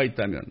누군가가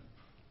있다면,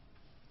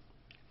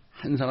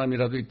 한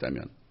사람이라도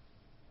있다면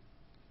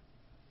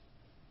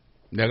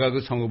내가 그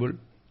성읍을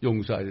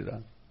용서하리라.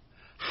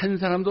 한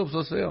사람도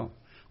없었어요.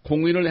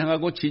 공의를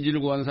행하고 진리를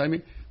구하는 사람이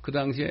그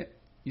당시에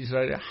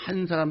이스라엘에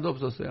한 사람도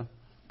없었어요.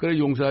 그래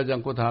용서하지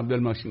않고 다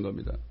멸망시킨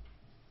겁니다.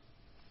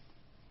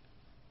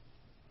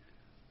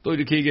 또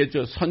이렇게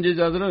얘기했죠.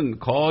 선지자들은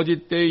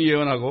거짓 때에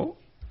예언하고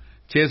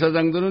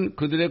제사장들은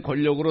그들의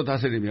권력으로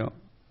다스리며.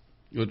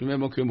 요즘에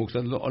교회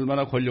목사들도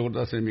얼마나 권력으로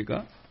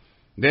다스립니까?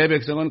 내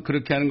백성은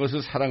그렇게 하는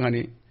것을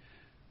사랑하니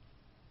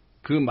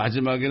그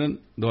마지막에는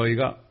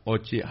너희가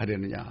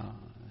어찌하려느냐.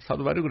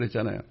 사도 바울이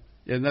그랬잖아요.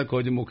 옛날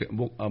거짓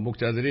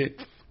목자들이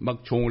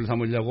막 종을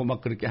삼으려고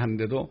막 그렇게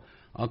하는데도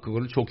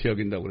그거를 좋게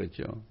여긴다고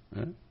그랬죠.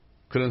 예?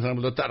 그런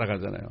사람들도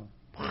따라가잖아요.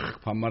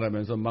 막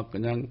반말하면서 막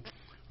그냥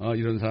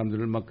이런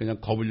사람들을 막 그냥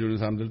겁을 주는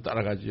사람들을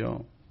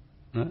따라가죠.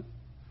 예?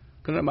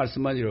 그러나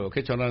말씀만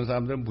이렇게 전하는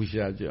사람들은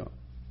무시하죠.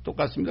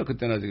 똑같습니다.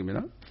 그때나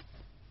지금이나.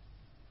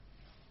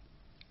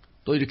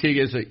 또 이렇게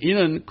얘기했어요.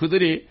 이는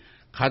그들이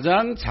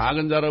가장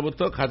작은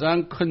자로부터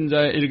가장 큰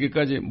자에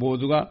이르기까지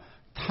모두가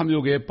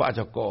탐욕에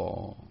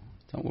빠졌고.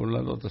 참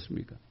오늘날도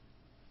어떻습니까?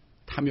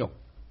 탐욕,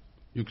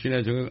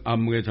 육신의 정욕,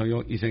 안목의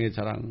정욕, 이생의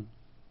자랑,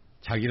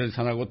 자기를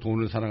사랑하고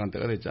돈을 사랑한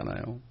때가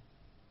됐잖아요.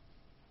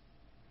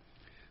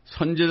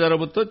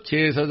 선지자로부터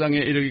제사장에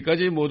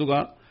이르기까지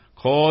모두가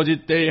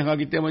거짓 때에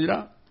행하기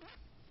때문이라.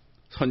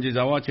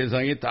 선지자와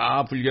제사장이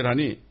다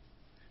불결하니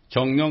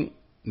정녕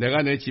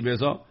내가 내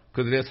집에서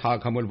그들의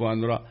사악함을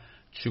보았노라.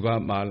 주가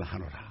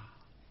말하노라.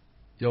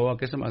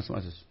 여호와께서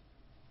말씀하셨습니다.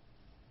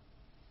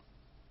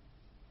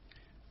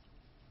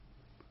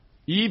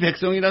 이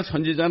백성이나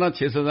선지자나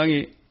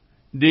제사장이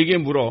네게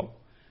물어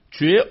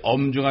주의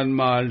엄중한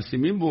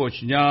말씀이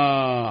무엇이냐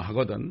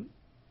하거든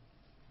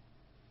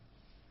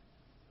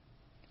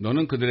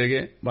너는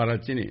그들에게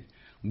말할지니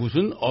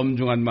무슨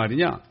엄중한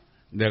말이냐?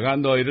 내가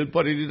너희를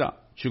버리리라.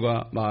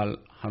 주가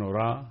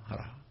말하노라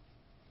하라.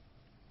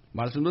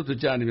 말씀도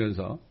듣지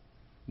않으면서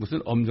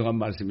무슨 엄중한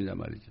말씀이냐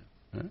말이죠.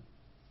 에?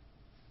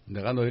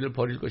 내가 너희를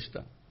버릴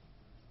것이다.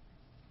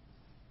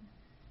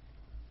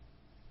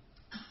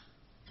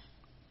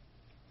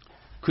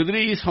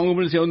 그들이 이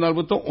성읍을 세운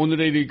날부터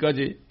오늘에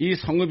이르기까지 이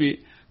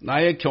성읍이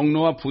나의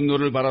경노와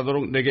분노를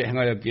바라도록 내게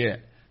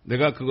행하였기에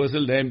내가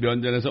그것을 내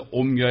면전에서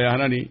옮겨야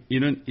하나니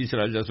이는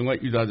이스라엘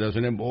자손과 유다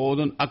자손의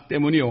모든 악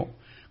때문이요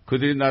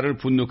그들이 나를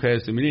분노케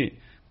했음이니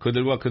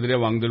그들과 그들의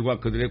왕들과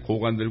그들의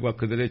고관들과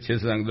그들의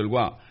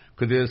제사장들과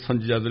그들의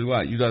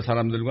선지자들과 유다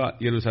사람들과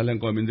예루살렘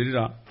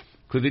거민들이라.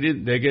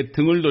 그들이 내게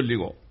등을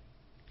돌리고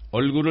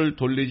얼굴을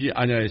돌리지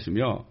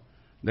아니하였으며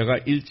내가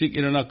일찍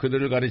일어나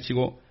그들을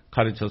가르치고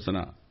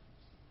가르쳤으나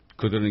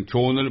그들은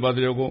교훈을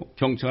받으려고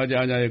경청하지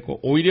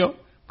아니하였고 오히려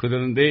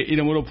그들은 내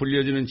이름으로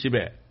불려지는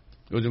집에,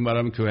 요즘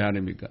말하면 교회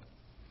아닙니까?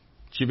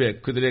 집에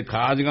그들의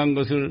가증한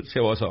것을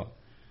세워서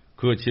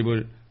그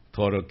집을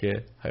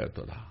더럽게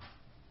하였도다.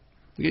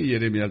 이게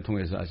예레미야를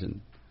통해서 하신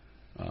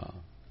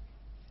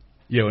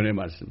예언의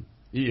말씀.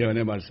 이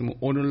예언의 말씀은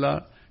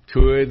오늘날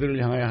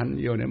교회들을 향하여 한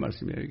예언의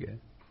말씀이에요. 이게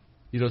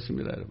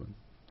이렇습니다, 여러분.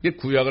 이게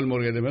구약을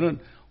모르게 되면은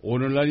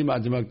오늘날 이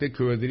마지막 때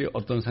교회들이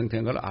어떤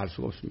상태인가를 알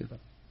수가 없습니다.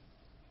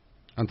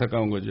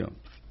 안타까운 거죠.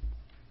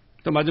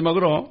 또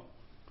마지막으로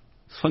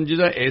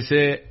선지자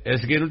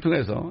에스겔을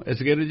통해서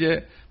에스겔은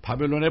이제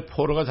바벨론의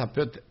포로가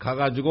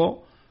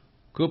잡혀가가지고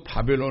그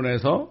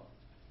바벨론에서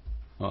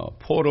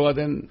포로가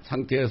된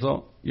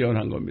상태에서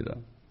예언한 겁니다.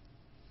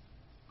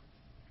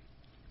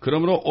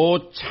 그러므로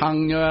오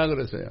창녀야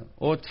그랬어요.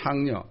 오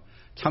창녀.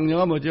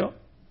 창녀가 뭐죠?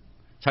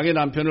 자기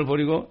남편을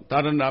버리고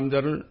다른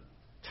남자를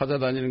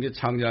찾아다니는 게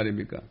창녀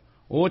아닙니까?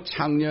 오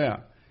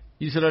창녀야.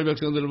 이스라엘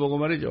백성들을 보고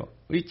말이죠.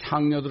 이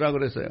창녀들아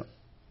그랬어요.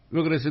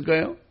 왜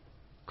그랬을까요?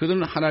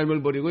 그들은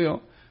하나님을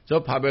버리고요.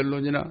 저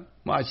바벨론이나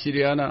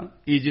아시리아나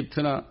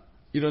이집트나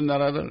이런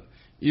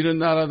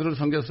나라들을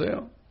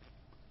섬겼어요.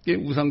 이게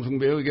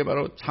우상숭배요. 이게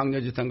바로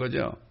창녀짓한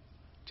거죠.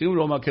 지금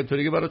로마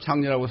캐토릭이 바로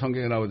창녀라고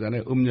성경에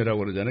나오잖아요. 음녀라고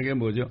그러잖아요. 이게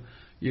뭐죠?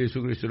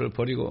 예수 그리스도를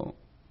버리고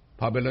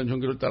바벨론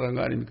종교를 따라간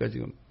거 아닙니까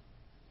지금?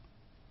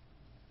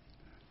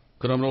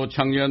 그러므로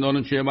창녀야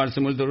너는 주의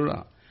말씀을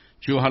들으라.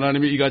 주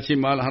하나님이 이같이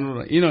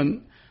말하노라.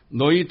 이는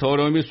너희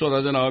더러움이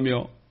쏟아져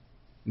나오며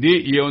네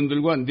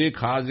예언들과 네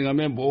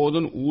가증함의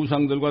모든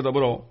우상들과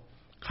더불어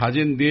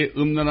가진 네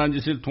음란한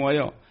짓을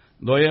통하여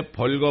너의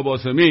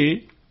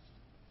벌거벗음이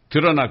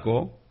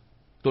드러났고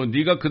또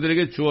네가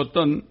그들에게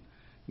주었던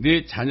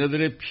네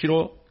자녀들의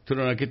피로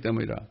드러났기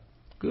때문이라.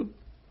 그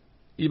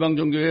이방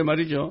종교에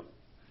말이죠.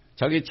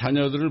 자기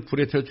자녀들을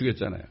불에 태워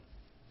죽였잖아요.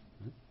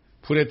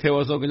 불에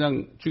태워서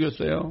그냥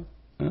죽였어요.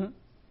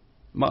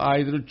 막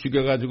아이들을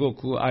죽여가지고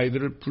그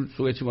아이들을 불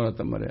속에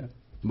집어넣었단 말이에요.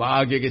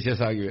 마귀에게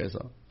제사하기 위해서.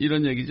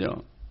 이런 얘기죠.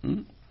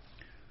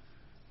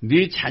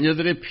 네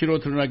자녀들의 피로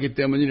드러났기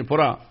때문이니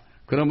보라.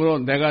 그러므로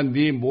내가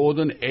네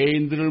모든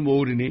애인들을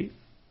모으리니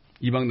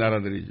이방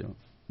나라들이죠.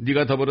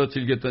 네가 더불어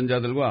즐겼던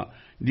자들과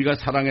네가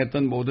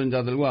사랑했던 모든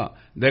자들과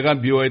내가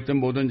미워했던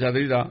모든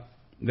자들이라.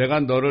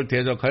 내가 너를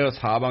대적하여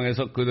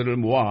사방에서 그들을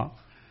모아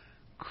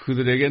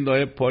그들에게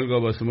너의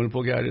벌거벗음을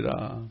보게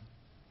하리라.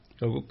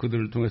 결국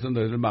그들을 통해서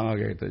너희를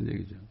망하게 하겠다는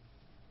얘기죠.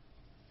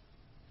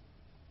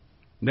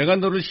 내가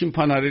너를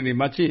심판하리니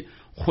마치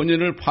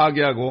혼인을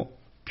파괴하고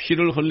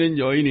피를 흘린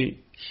여인이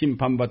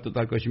심판받듯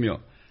할 것이며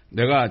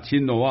내가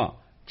진노와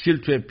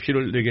질투의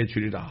피를 내게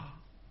주리라.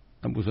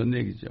 무슨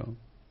얘기죠?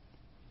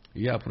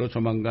 이게 앞으로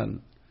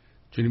조만간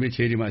주님이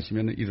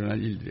재림하시면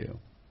일어날 일들이에요.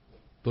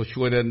 또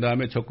휴거된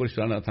다음에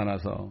적그리스도가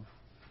나타나서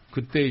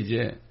그때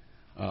이제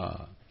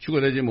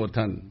휴거되지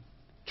못한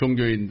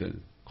종교인들,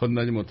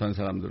 건너지 못한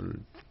사람들을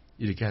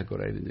이렇게 할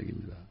거라 이런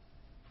얘기입니다.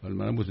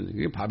 얼마나 무슨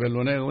얘기예요?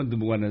 바벨론의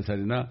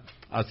느부갓네살이나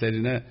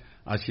아셀이나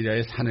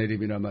아시리아의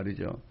사네립이나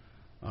말이죠.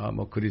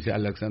 뭐 그리스의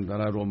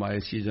알렉산더나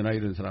로마의 시저나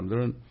이런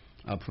사람들은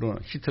앞으로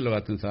히틀러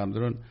같은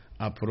사람들은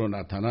앞으로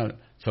나타날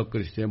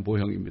적그리스도의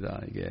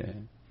모형입니다. 이게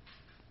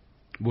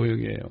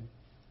모형이에요.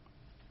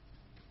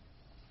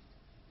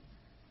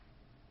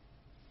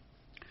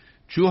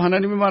 주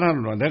하나님이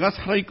말하노라. 내가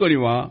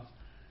살아있거니와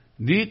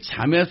네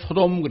자매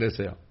소돔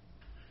그랬어요.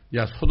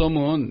 야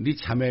소돔은 네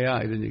자매야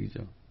이런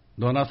얘기죠.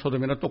 너나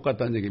소돔이나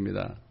똑같다는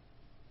얘기입니다.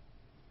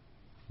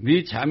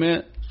 네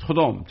자매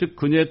소돔 즉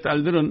그녀의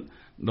딸들은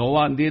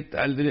너와 네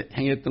딸들이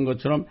행했던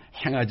것처럼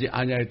행하지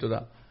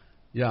아니하였도다.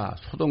 야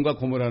소돔과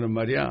고모라는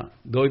말이야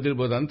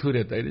너희들보다는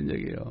덜했다 이런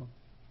얘기예요.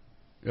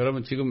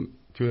 여러분 지금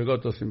교회가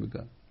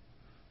어떻습니까?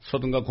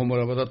 소돔과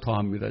고모라보다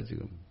더합니다.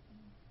 지금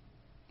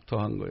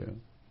더한 거예요.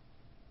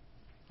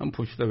 한번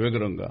봅시다. 왜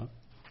그런가?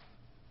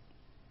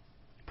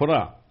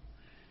 보라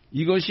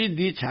이것이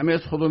네 자매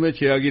소돔의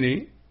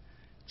죄악이니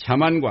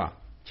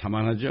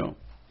자만하죠.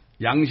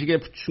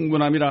 양식의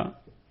충분함이라.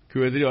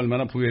 교회들이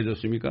얼마나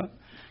부유해졌습니까?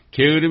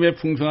 게으름의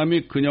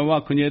풍성함이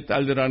그녀와 그녀의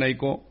딸들 안에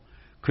있고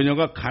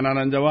그녀가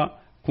가난한 자와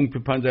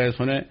궁핍한 자의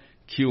손에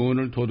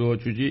기운을 돋워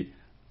주지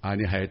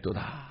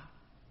아니하였도다.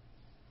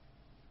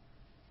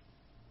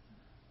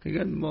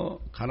 그러니까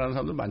뭐 가난한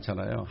사람들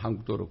많잖아요.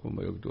 한국도 그렇고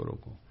뭐 여기도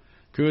그렇고.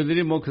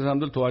 교회들이 뭐 그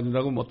사람들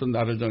도와준다고 뭐 어떤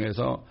날을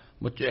정해서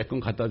뭐 쬐끔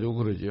갖다 주고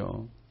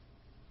그러지요.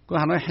 그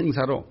하나의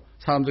행사로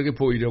사람들에게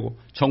보이려고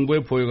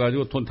정부에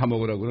보여가지고 돈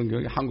타먹으라고 그런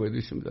경우가 한국에도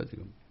있습니다.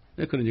 지금.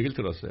 그런 얘기를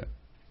들었어요.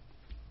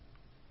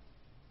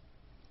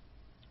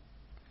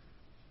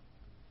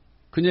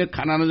 그녀의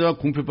가난한 자와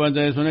궁핍한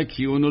자의 손에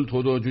기운을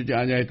돋워주지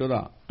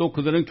아니하였도다. 또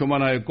그들은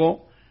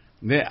교만하였고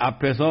내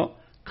앞에서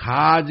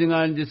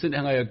가증한 짓을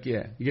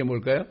행하였기에. 이게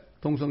뭘까요?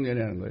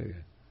 동성연애하는 거예요. 이게.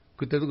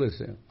 그때도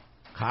그랬어요.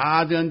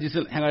 가증한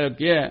짓을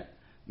행하였기에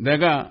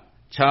내가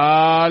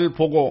잘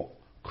보고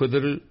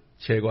그들을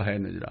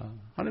제거하였느니라.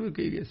 하나님이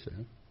그렇게 얘기했어요.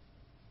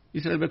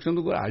 이스라엘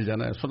백성도 그거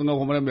알잖아요. 소돔과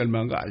고모라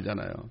멸망한 거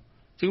알잖아요.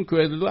 지금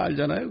교회들도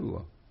알잖아요.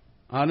 그거.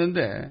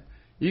 아는데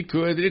이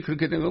교회들이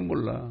그렇게 된 건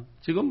몰라.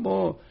 지금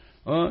뭐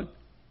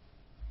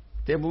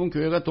대부분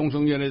교회가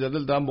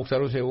동성연애자들 다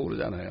목사로 세우고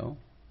그러잖아요.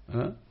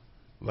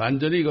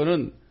 완전히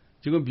이거는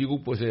지금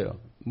미국 보세요.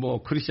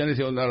 뭐 크리스찬이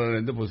세운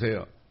나라라는데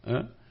보세요.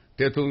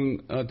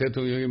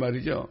 대통령이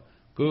말이죠.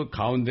 그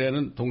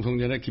가운데에는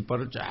동성연애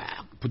깃발을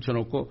쫙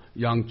붙여놓고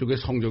양쪽에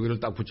성조기를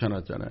딱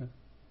붙여놨잖아요.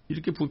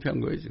 이렇게 부패한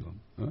거예요 지금.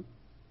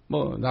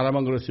 뭐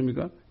나라만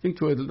그렇습니까? 지금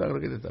교회들 다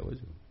그렇게 됐다고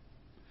지금.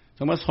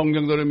 정말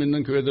성경대로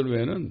믿는 교회들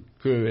외에는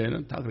교회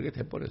외에는 다 그렇게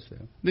돼버렸어요.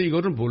 근데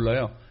이거를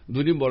몰라요.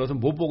 눈이 멀어서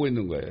못 보고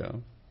있는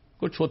거예요.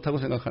 그걸 좋다고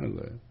생각하는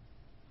거예요.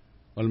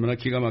 얼마나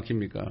기가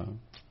막힙니까?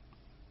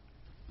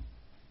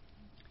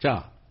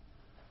 자,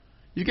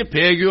 이렇게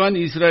배교한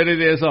이스라엘에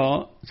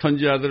대해서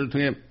선지자들을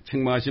통해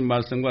책망하신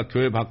말씀과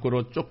교회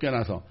밖으로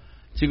쫓겨나서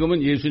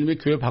지금은 예수님이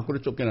교회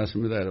밖으로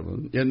쫓겨났습니다,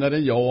 여러분.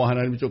 옛날엔 여호와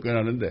하나님이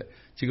쫓겨나는데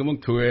지금은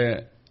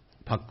교회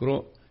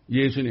밖으로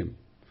예수님,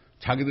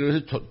 자기들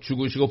위해서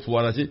죽으시고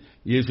부활하신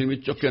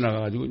예수님이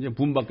쫓겨나가지고 이제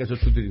문 밖에서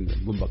두드린다,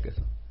 문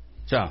밖에서.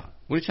 자,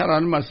 우리 잘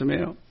아는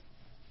말씀이에요.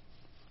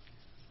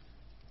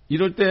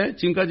 이럴 때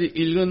지금까지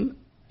읽은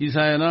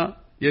이사야나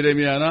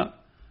예레미야나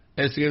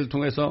에스겔을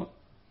통해서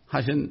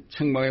하신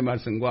책망의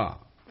말씀과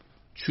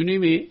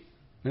주님이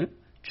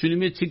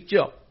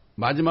직접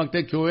마지막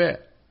때 교회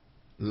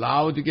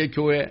라우디게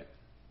교회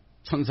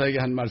천사에게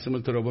한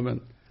말씀을 들어보면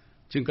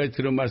지금까지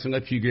들은 말씀과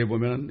비교해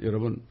보면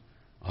여러분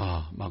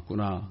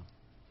맞구나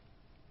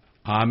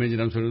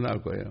아멘이라는 소리가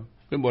나올 거예요.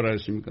 그게 뭐라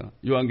했습니까?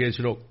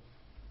 요한계시록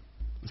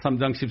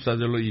 3장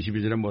 14절로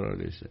 22절에 뭐라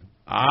그랬어요?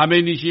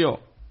 아멘이시요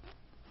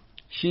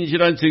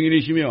신실한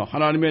증인이시며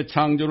하나님의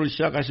창조를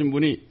시작하신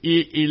분이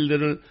이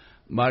일들을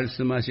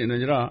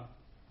말씀하시느니라.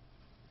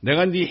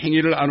 내가 네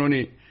행위를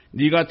아노니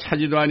네가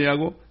차지도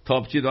아니하고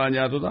덮지도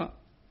아니하도다.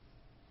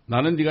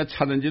 나는 네가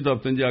차든지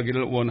덮든지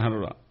하기를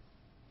원하노라.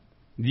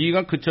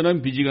 네가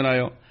그처럼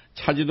비지근하여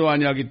차지도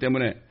아니하기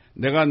때문에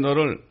내가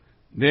너를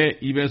내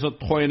입에서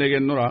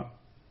토해내겠노라.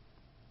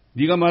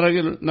 네가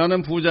말하기를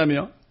나는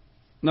부자며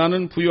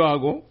나는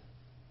부유하고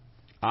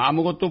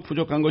아무것도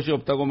부족한 것이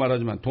없다고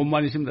말하지만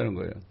돈만 있으면 되는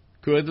거예요.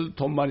 교회들도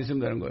돈만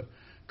있으면 되는 거예요.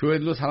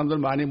 교회들도 사람들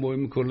많이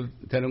모이면 그걸로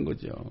되는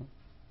거죠.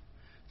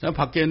 자,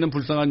 밖에 있는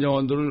불쌍한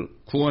영혼들을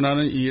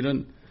구원하는 이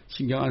일은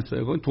신경 안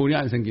써요. 그건 돈이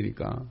안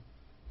생기니까.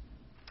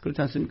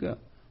 그렇지 않습니까?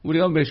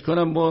 우리가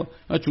멕시코나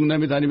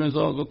중남미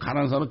다니면서 그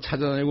가난한 사람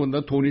찾아다니고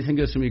온다 돈이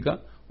생겼습니까?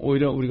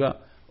 오히려 우리가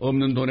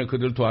없는 돈에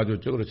그들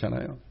도와줬죠.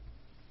 그렇잖아요.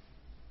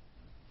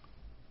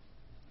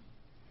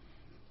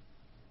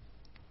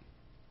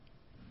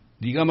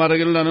 네가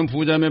말하기를 나는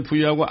부자며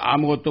부유하고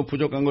아무것도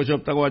부족한 것이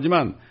없다고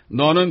하지만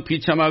너는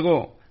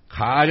비참하고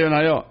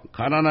가련하여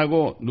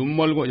가난하고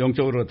눈멀고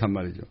영적으로 그렇단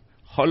말이죠.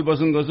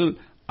 헐벗은 것을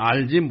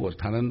알지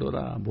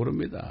못하는도다.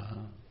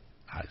 모릅니다.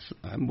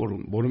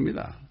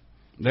 모릅니다.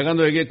 내가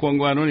너에게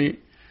권고하노니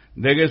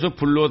내게서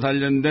불로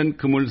단련된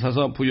금을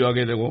사서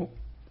부유하게 되고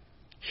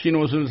흰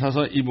옷을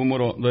사서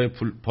입음으로 너의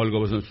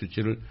벌거벗은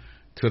수치를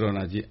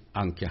드러나지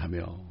않게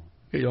하며.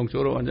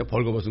 영적으로 완전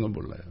벌거벗은 걸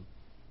몰라요.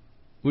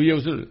 의의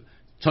옷을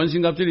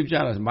전신갑주를 입지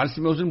않았어요.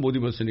 말씀의 옷을 못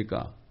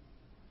입었으니까.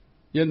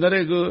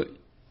 옛날에 그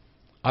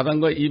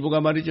아담과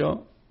이브가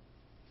말이죠.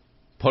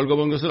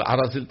 벌거벗은 것을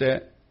알았을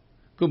때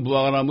그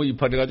무화과나무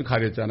이파리 가지고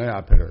가렸잖아요.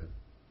 앞에를.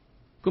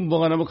 그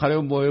무화과나무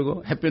가려면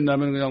뭐예요? 햇빛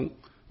나면 그냥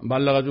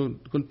말라가지고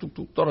그건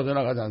뚝뚝 떨어져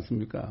나가지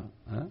않습니까?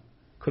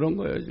 그런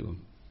거예요 지금.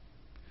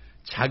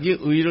 자기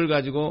의를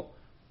가지고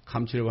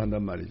감추려고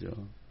한단 말이죠.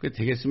 그게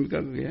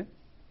되겠습니까 그게?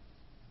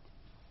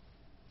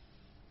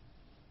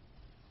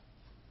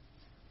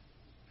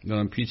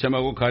 너는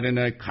비참하고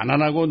가련하여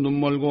가난하고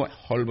눈멀고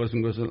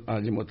헐벗은 것을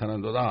알지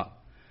못하는도다.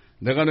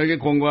 내가 너에게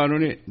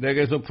권고하노니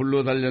내게서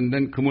불로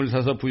단련된 금을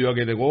사서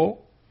부유하게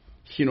되고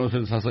흰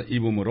옷을 사서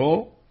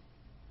입음으로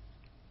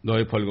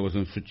너의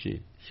벌거벗은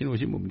수치. 흰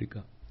옷이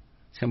뭡니까?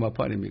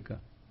 세마포 아닙니까?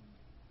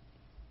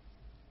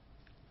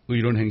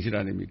 의로운 행실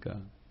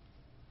아닙니까?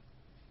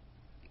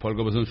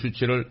 벌거벗은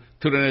수치를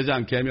드러내지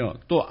않게 하며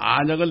또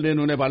안약을 내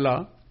눈에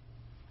발라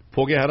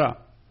보게 하라.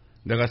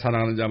 내가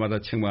사랑하는 자마다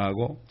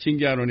책망하고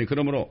징계하노니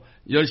그러므로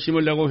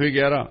열심을 내고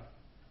회개하라.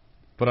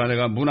 보라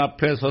내가 문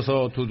앞에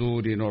서서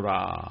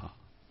두드리노라.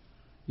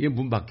 이게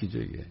문 밖이죠.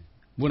 이게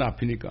문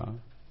앞이니까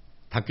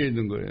닫혀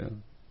있는 거예요.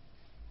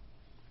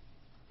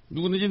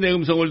 누구든지 내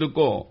음성을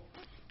듣고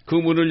그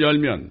문을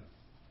열면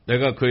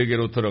내가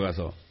그에게로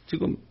들어가서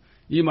지금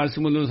이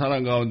말씀을 듣는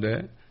사람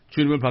가운데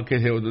주님을 밖에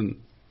세우던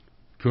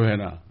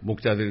교회나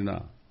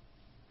목자들이나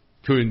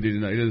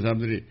교인들이나 이런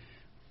사람들이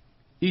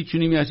이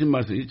주님이 하신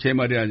말씀, 제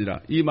말이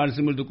아니라 이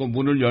말씀을 듣고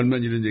문을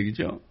열면 이런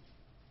얘기죠.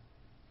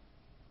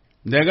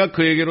 내가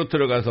그에게로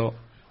들어가서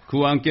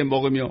그와 함께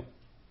먹으며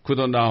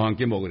그도 나와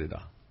함께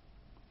먹으리라.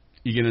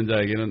 이기는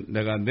자에게는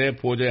내가 내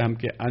보좌에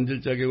함께 앉을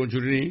자격을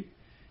주리니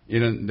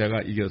이는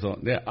내가 이겨서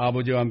내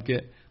아버지와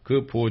함께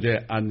그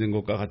보좌에 앉은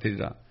것과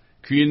같으리라.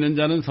 귀 있는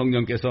자는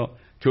성령께서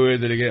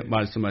교회들에게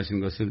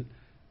말씀하신 것을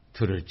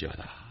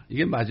들을지어다.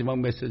 이게 마지막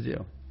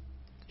메시지예요.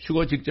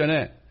 휴거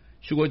직전에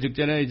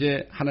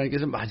이제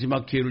하나님께서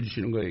마지막 기회를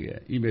주시는 거예요. 이게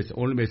이 메시지,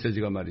 오늘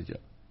메시지가 말이죠.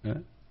 예?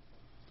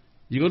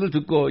 이거를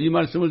듣고 이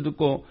말씀을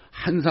듣고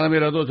한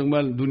사람이라도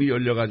정말 눈이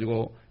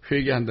열려가지고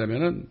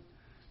회개한다면은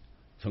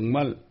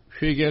정말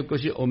회개할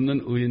것이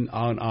없는 의인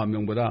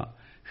 99명보다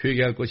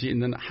회개할 것이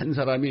있는 한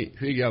사람이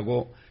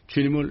회개하고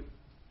주님을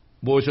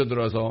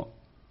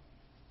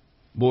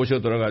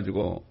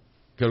모셔들어가지고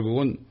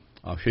결국은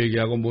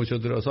회개하고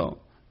모셔들어서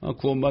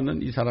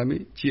구원받는 이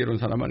사람이 지혜로운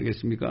사람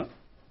아니겠습니까?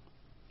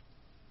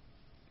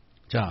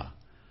 자,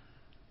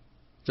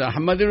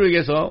 한마디로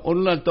얘기해서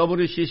오늘날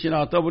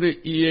WCC나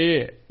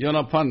WEA에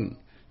연합한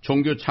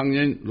종교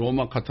창녀인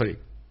로마 카톨릭.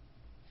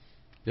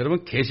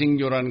 여러분,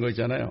 개신교라는 거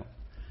있잖아요.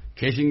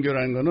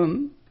 개신교라는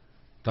거는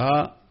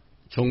다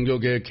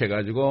종교개혁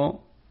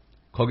해가지고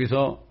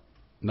거기서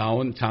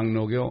나온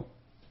장로교,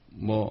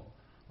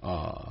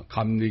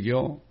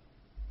 감리교,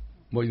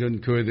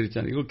 이런 교회들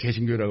있잖아요. 이걸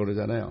개신교라고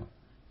그러잖아요.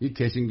 이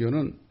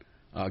개신교는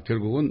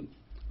결국은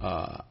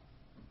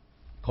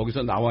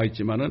거기서 나와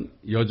있지만은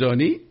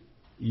여전히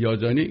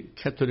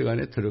캐톨릭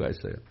안에 들어가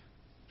있어요.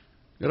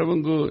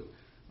 여러분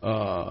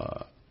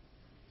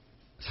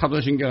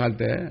사도신경 할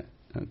때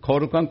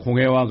거룩한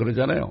공회와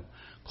그러잖아요.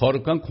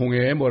 거룩한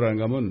공회에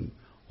뭐라는가 하면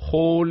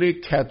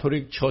홀리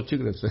캐톨릭 처치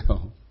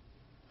그랬어요.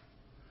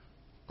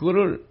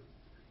 그거를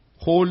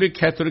홀리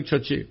캐톨릭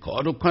처치,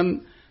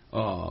 거룩한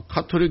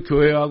카톨릭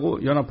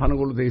교회하고 연합하는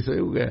걸로 돼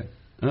있어요. 그게.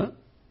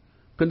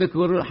 근데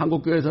그거를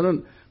한국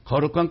교회에서는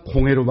거룩한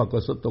공회로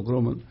바꿨어. 또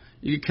그러면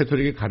이게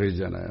캐톨릭이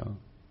가려지잖아요.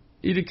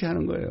 이렇게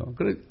하는 거예요.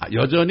 그래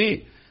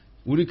여전히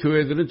우리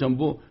교회들은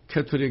전부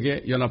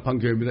캐톨릭에 연합한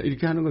교회입니다.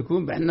 이렇게 하는 거예요. 그거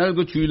맨날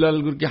그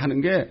주일날 그렇게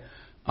하는 게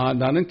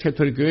나는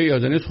캐톨릭 교회에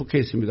여전히 속해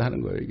있습니다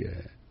하는 거예요. 이게.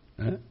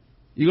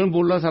 이걸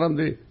몰라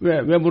사람들이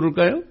왜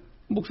모를까요?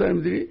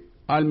 목사님들이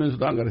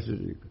알면서도 안 가르쳐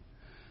주니까.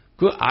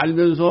 그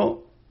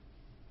알면서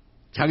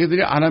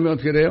자기들이 안 하면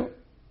어떻게 돼요?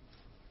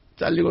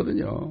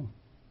 잘리거든요.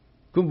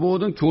 그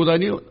모든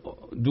교단이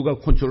누가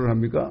컨트롤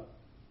합니까?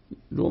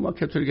 로마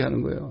캐톨릭이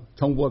하는 거예요.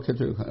 정부가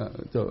캐톨릭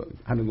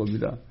하는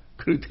겁니다.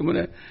 그렇기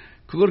때문에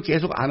그걸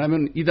계속 안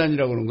하면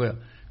이단이라고 그러는 거예요.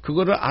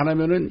 그거를 안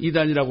하면은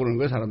이단이라고 그러는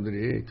거예요,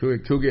 사람들이.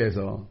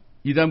 교계에서.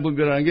 이단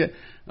분별하는 게,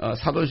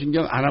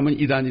 사도신경 안 하면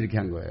이단 이렇게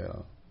한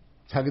거예요.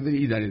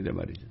 자기들이 이단인데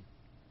말이죠.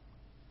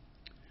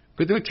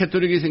 그 때문에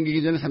캐톨릭이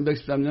생기기 전에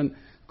 313년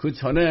그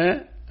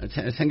전에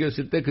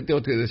생겼을 때 그때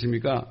어떻게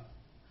됐습니까?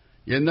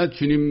 옛날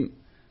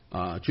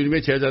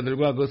주님의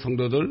제자들과 그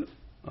성도들,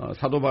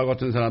 사도 바울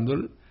같은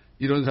사람들,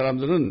 이런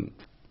사람들은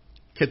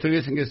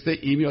캐톨릭이 생겼을 때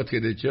이미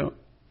어떻게 됐죠?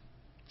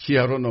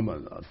 지하로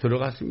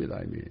들어갔습니다,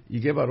 이미.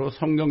 이게 바로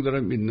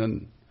성령들을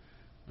믿는,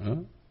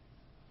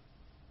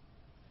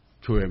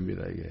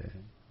 교회입니다, 이게.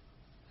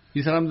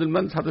 이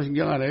사람들만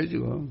사도신경 안 해요,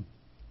 지금.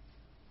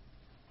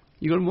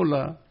 이걸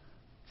몰라.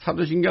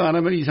 사도신경 안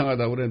하면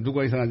이상하다고 그래.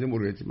 누가 이상한지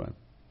모르겠지만.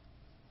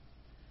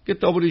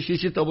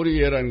 WCC,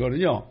 WE라는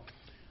거는요,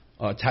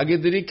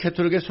 자기들이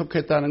캐톨릭에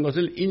속했다는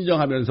것을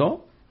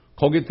인정하면서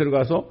거기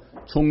들어가서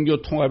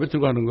종교 통합에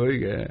들어가는 거예요,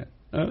 이게.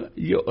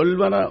 이게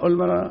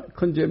얼마나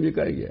큰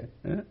죄입니까, 이게.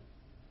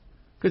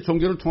 그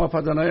종교를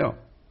통합하잖아요.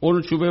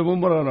 오늘 주부에 보면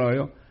뭐라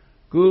나와요?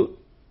 그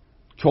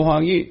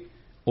교황이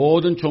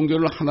모든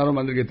종교를 하나로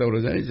만들겠다고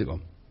그러잖아요, 지금.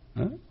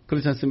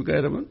 그렇지 않습니까,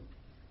 여러분?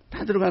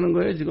 다 들어가는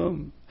거예요,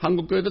 지금.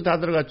 한국교회도 다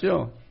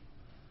들어갔죠.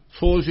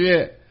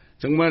 소수의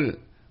정말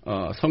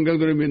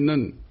성경들을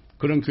믿는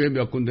그런 교회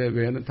몇 군데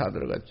외에는 다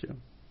들어갔죠.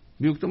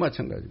 미국도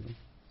마찬가지고.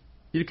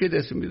 이렇게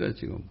됐습니다,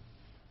 지금.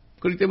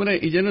 그렇기 때문에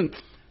이제는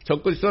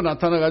적그리스도가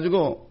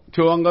나타나가지고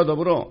교황과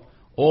더불어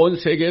온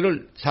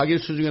세계를 자기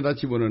수중에다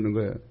집어넣는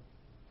거예요.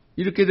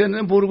 이렇게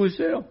됐는데 모르고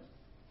있어요.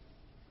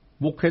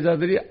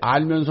 목회자들이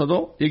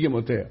알면서도 얘기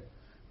못해요.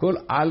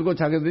 그걸 알고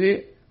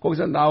자기들이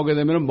거기서 나오게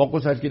되면 먹고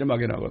살 길이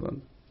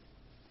막연하거든.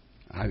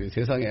 그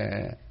세상에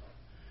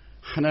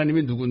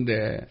하나님이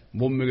누군데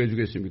못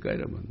먹여주겠습니까,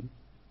 여러분?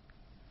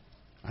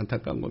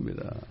 안타까운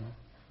겁니다.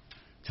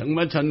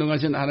 정말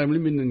전능하신 하나님을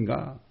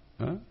믿는가?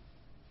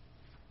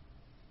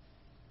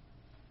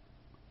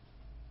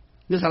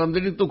 근데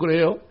사람들이 또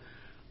그래요.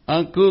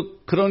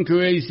 그런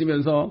교회에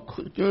있으면서,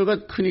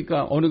 교회가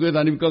크니까, 어느 교회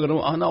다닙니까?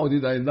 그러면, 나 어디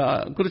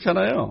다닌다.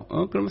 그렇잖아요.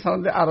 그러면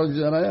사람들이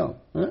알아주잖아요.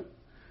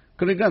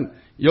 그러니까,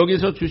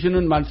 여기서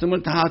주시는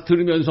말씀을 다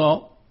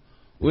들으면서,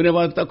 은혜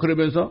받았다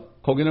그러면서,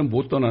 거기는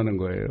못 떠나는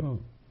거예요.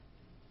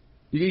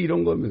 이게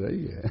이런 겁니다,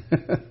 이게.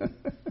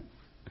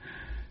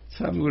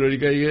 참,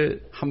 그러니까 이게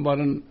한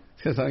발은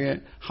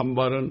세상에, 한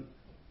발은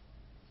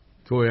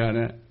교회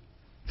안에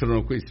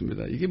들어놓고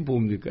있습니다. 이게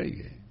뭡니까,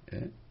 이게.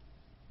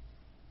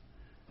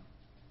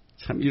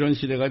 참 이런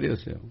시대가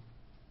되었어요.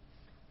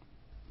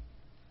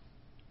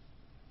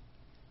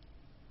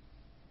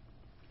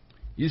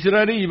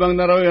 이스라엘이 이방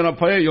나라와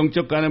연합하여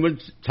영적 간음을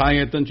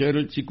자행했던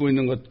죄를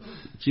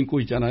짓고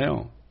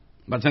있잖아요.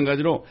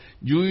 마찬가지로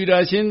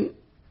유일하신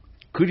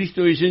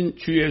그리스도이신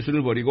주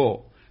예수를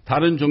버리고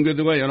다른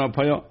종교들과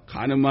연합하여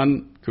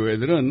간음한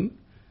교회들은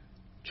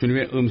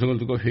주님의 음성을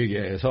듣고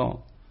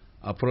회개해서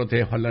앞으로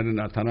대환란에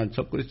나타난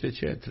적그리스도의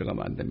죄에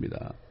들어가면 안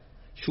됩니다.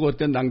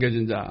 휴거된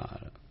남겨진 자,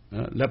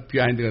 left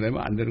behind가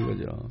되면 안 되는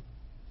거죠.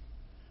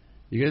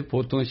 이게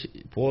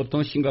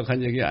보통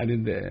심각한 얘기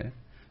아닌데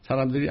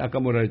사람들이 아까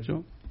뭐라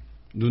했죠?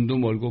 눈도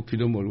멀고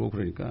귀도 멀고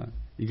그러니까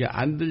이게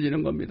안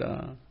들리는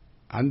겁니다.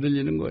 안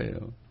들리는 거예요.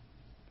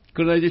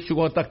 그러나 이제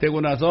휴거가 딱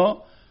되고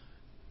나서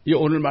이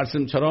오늘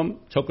말씀처럼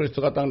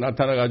적그리스도가 딱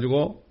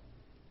나타나가지고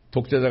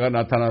독재자가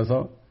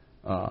나타나서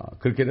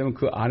그렇게 되면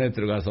그 안에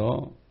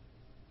들어가서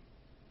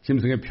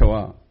짐승의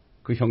표와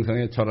그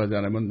형상에 절하지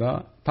않으면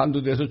다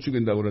단두대에서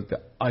죽인다고 그럴 때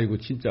아이고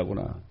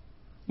진짜구나.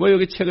 뭐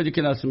여기 책을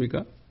이렇게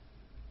놨습니까?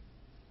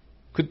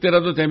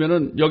 그때라도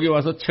되면은 여기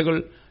와서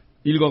책을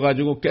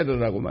읽어가지고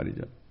깨달으라고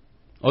말이죠.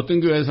 어떤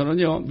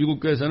교회에서는요,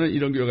 미국 교회에서는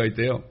이런 교회가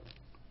있대요.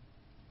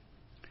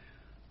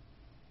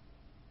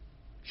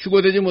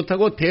 휴거되지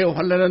못하고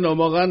대환란에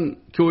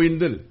넘어간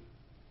교인들,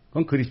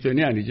 그건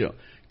그리스도인이 아니죠.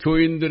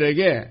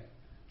 교인들에게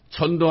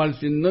전도할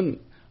수 있는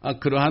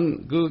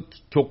그러한 그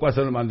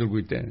교과서를 만들고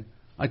있대.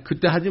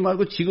 그때 하지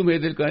말고 지금 해야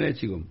될 거 아니에요,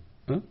 지금.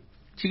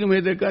 지금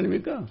해야 될 거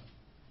아닙니까?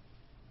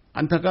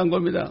 안타까운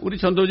겁니다. 우리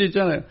전도지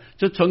있잖아요.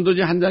 저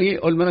전도지 한 장이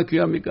얼마나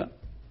귀합니까?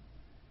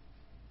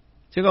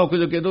 제가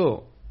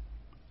엊그저께도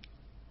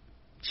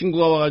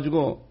친구가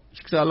와가지고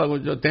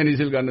식사하려고 저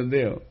데니스를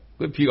갔는데요.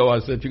 그 비가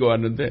왔어요. 비가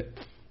왔는데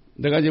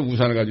내가 이제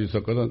우산을 가지고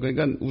있었거든.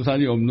 그러니까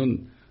우산이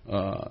없는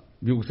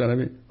미국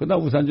사람이 나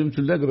우산 좀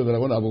줄래?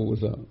 그러더라고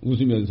나보고서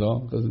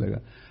웃으면서. 그래서 내가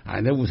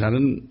내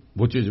우산은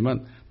못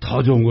주지만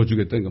더 좋은 거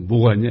주겠다. 그러니까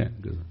뭐가 있냐?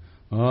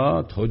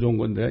 그래서 더 좋은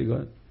건데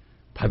이거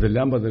받을래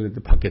안 받을래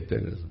했더니 받겠대.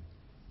 그래서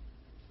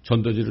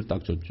전도지를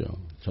딱 줬죠.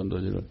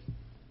 전도지를.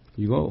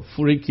 이거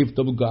free gift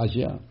of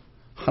God이야.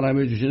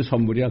 하나님이 주신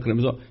선물이야.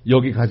 그러면서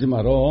여기 가지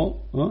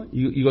말어.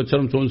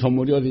 이것처럼 좋은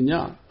선물이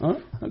어딨냐?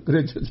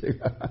 그랬죠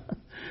제가.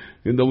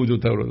 너무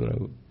좋다고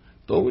그러더라고.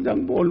 또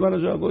그냥 뭐 얼마나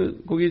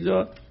좋아하고 거기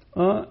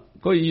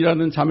거기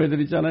일하는 자매들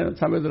있잖아요.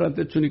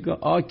 자매들한테 주니까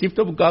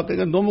gift of God.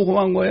 그러니까 너무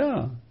고마운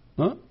거야.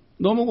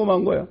 너무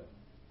고마운 거야.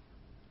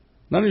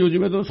 나는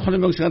요즘에도 서너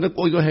명씩한테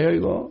꼭 이거 해요,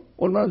 이거.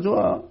 얼마나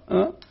좋아.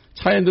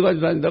 차에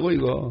넣어가지고 다닌다고,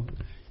 이거.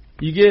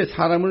 이게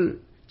사람을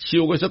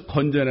지옥에서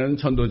건져내는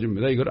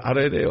전도지입니다. 이걸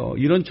알아야 돼요.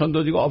 이런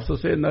전도지가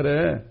없었어요,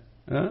 옛날에.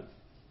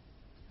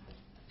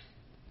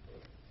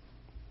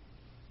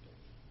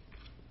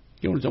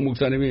 오늘 정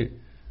목사님이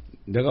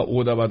내가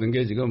오다 받은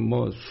게 지금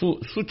뭐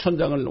수천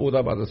장을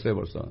오다 받았어요,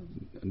 벌써.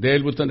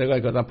 내일부터 내가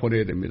이거 다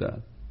보내야 됩니다.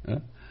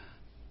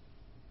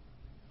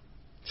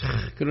 자,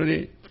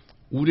 그러니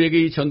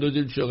우리에게 이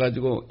전도지를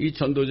주셔가지고 이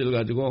전도지를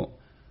가지고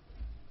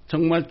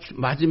정말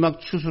마지막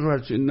추수를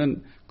할 수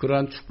있는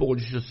그러한 축복을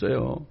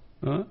주셨어요.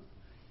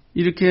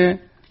 이렇게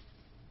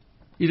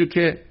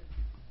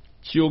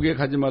지옥에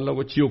가지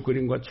말라고 지옥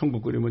그림과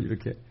천국 그림을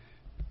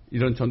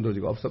이런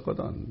전도지가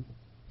없었거든.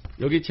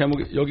 여기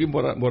제목이, 여기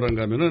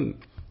뭐란가 하면은,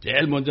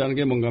 제일 먼저 하는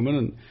게 뭔가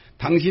하면은,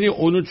 당신이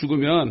오늘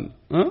죽으면,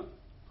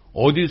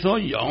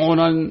 어디서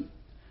영원한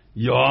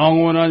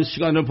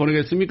시간을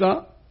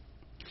보내겠습니까?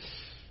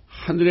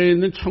 하늘에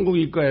있는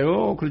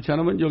천국일까요? 그렇지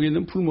않으면 여기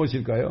있는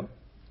풀못일까요?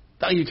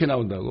 딱 이렇게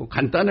나온다고.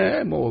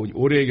 간단해. 뭐,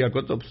 오래 얘기할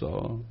것도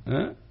없어.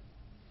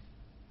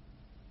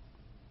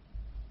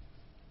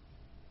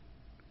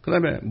 그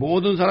다음에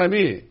모든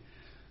사람이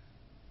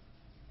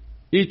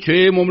이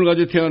죄의 몸을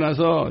가지고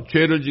태어나서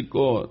죄를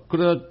짓고,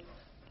 그러다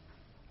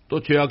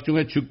또 죄악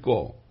중에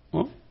죽고,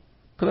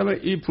 그 다음에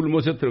이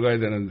불못에 들어가야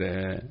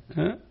되는데,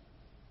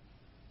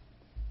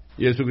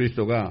 예수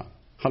그리스도가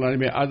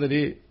하나님의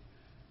아들이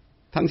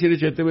당신의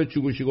죄 때문에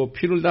죽으시고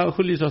피를 다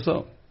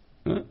흘리셔서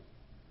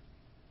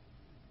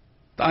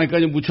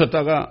땅에까지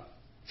묻혔다가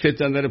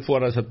셋째 날에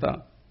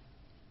부활하셨다.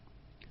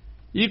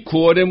 이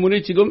구원의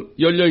문이 지금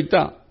열려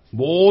있다.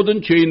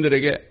 모든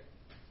죄인들에게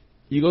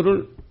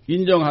이거를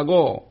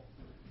인정하고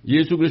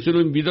예수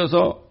그리스도를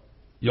믿어서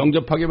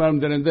영접하기만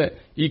하면 되는데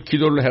이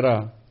기도를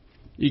해라.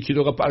 이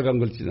기도가 빨간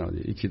글씨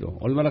나오지. 이 기도.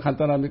 얼마나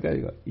간단합니까,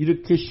 이거.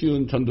 이렇게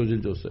쉬운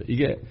전도지를 줬어요.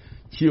 이게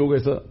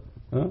지옥에서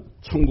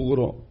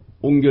천국으로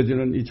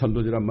옮겨지는 이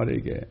전도지란 말이에요,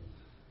 이게.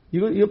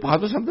 이거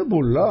봐도 사람들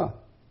몰라.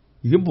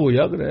 이게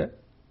뭐야, 그래?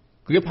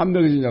 그게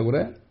반명해지냐고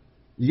그래?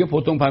 이게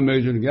보통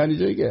반명해주는 게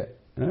아니죠, 이게.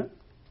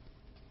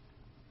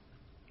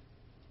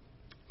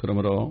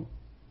 그러므로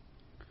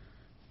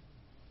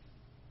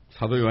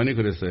사도 요한이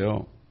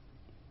그랬어요.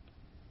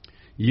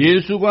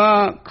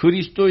 예수가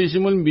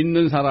그리스도이심을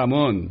믿는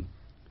사람은,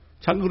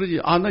 자꾸 그러지.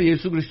 아, 나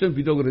예수 그리스도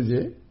믿어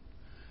그러지.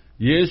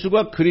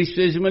 예수가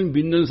그리스도이심을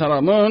믿는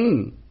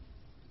사람은,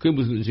 그게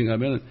무슨 뜻인가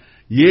하면,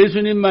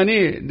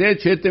 예수님만이 내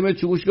죄 때문에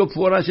죽으시고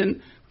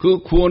부활하신 그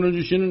구원을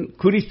주시는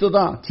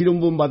그리스도다. 기름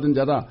부음 받은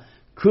자다.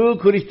 그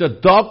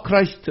그리스도, 더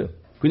크라이스트.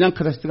 그냥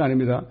크라이스트가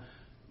아닙니다.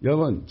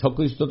 여러분, 저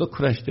그리스도도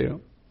크라이스트예요.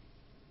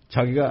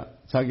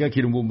 자기가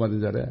기름 부음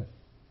받은 자래.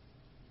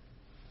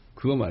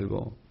 그거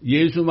말고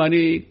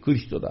예수만이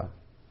그리스도다.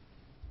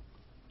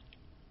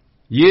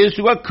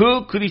 예수가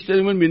그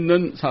그리스도임을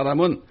믿는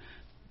사람은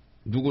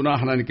누구나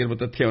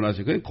하나님께로부터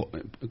태어나서 그게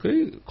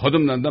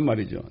거듭난단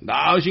말이죠.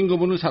 나으신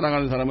그분을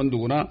사랑하는 사람은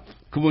누구나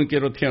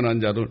그분께로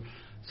태어난 자들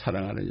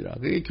사랑하느니라.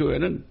 그게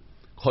교회는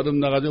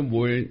거듭나가지고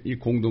모인 이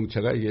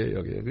공동체가 이게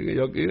여기에요.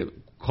 그러니까 여기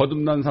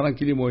거듭난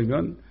사람끼리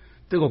모이면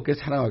뜨겁게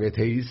사랑하게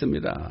돼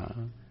있습니다.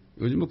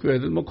 요즘 뭐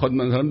교회들 뭐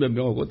거듭난 사람 몇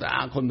명 오고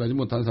딱 거듭나지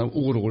못한 사람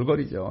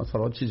우글우글거리죠.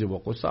 서로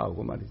치즈먹고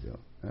싸우고 말이죠.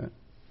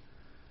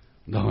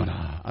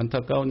 너무나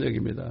안타까운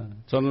얘기입니다.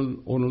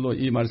 저는 오늘도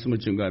이 말씀을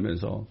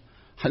증거하면서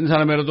한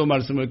사람이라도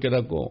말씀을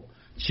깨닫고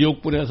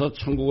지옥불에서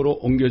천국으로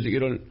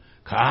옮겨지기를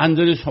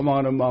간절히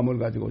소망하는 마음을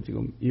가지고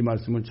지금 이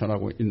말씀을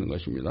전하고 있는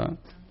것입니다.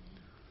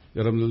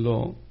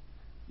 여러분들도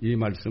이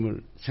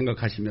말씀을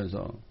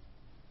생각하시면서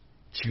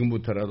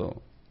지금부터라도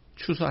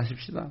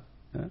추수하십시다.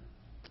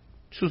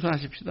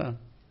 추수하십시다.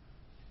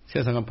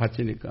 세상은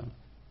밭이니까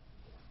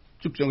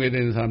쭉정해야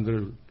되는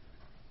사람들을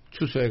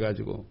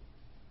추수해가지고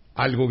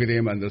알곡이 되게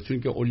만들어서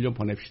주님께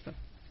올려보냅시다.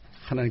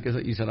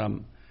 하나님께서 이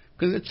사람,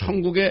 그런데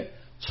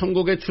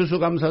천국의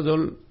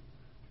추수감사절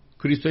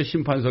그리스도의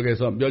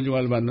심판석에서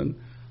멸종을 받는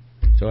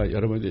저와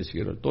여러분이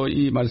되시기를, 또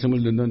이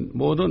말씀을 듣는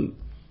모든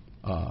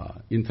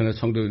인터넷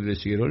성도들이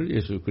되시기를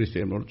예수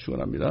그리스도의 이름으로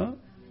축원합니다.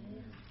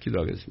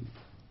 기도하겠습니다.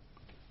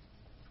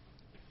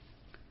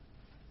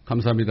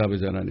 감사합니다,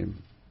 아버지 하나님.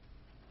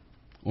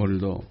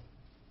 오늘도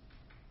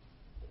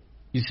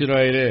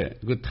이스라엘의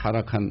그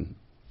타락한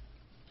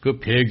그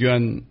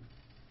배교한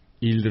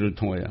일들을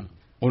통하여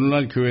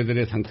오늘날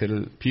교회들의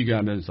상태를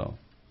비교하면서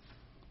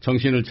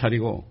정신을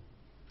차리고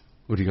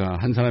우리가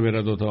한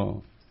사람이라도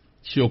더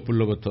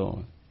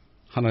지옥불로부터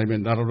하나님의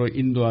나라로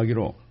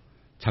인도하기로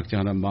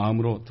작정하는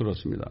마음으로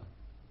들었습니다.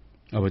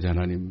 아버지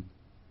하나님,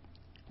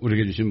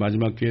 우리에게 주신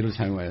마지막 기회를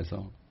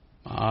사용하여서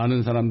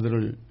많은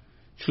사람들을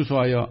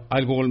추수하여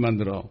알곡을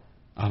만들어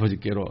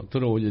아버지께로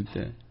들어오실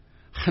때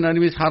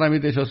하나님이 사람이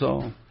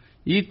되셔서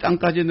이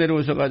땅까지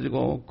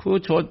내려오셔가지고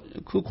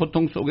그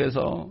고통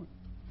속에서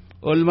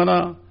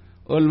얼마나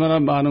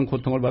많은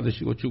고통을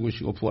받으시고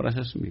죽으시고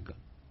부활하셨습니까?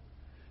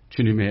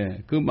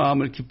 주님의 그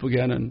마음을 기쁘게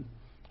하는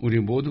우리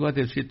모두가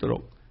될 수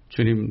있도록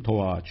주님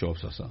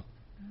도와주옵소서.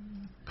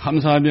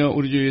 감사하며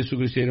우리 주 예수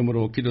그리스도의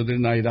이름으로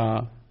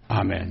기도드리나이다.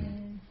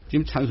 아멘.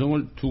 지금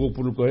찬송을 2곡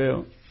부를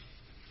거예요.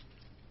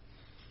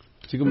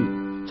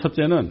 지금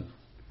첫째는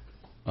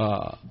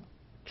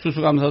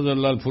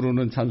추수감사절날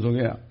부르는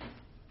찬송이야.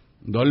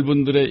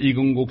 넓은들의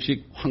익은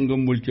곡식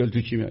황금 물결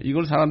두시며.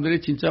 이걸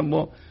사람들이 진짜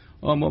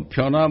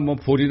벼나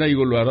볼이나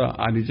이걸로 알아.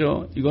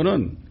 아니죠.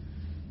 이거는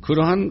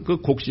그러한 그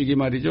곡식이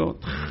말이죠.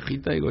 다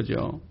있다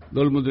이거죠.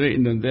 넓은들에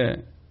있는데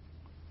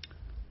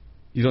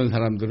이런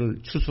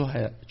사람들을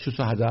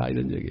추수하자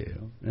이런 얘기예요.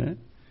 예?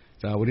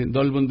 자, 우리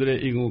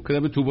넓은들의 익은. 그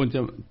다음에 두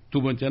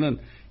번째는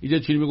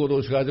이제 주님이 곧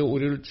오셔가지고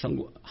우리를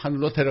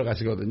하늘로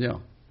데려가시거든요.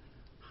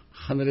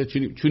 하늘에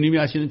주님이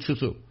하시는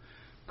추수.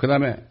 그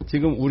다음에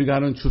지금 우리가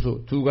하는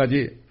추수.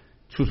 2가지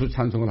추수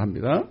찬송을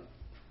합니다.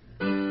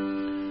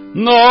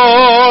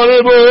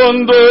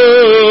 넓은들의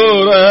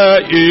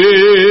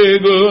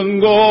익은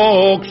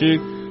곡식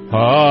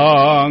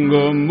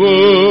황금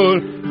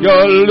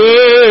물결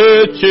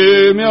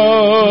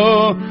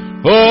비치며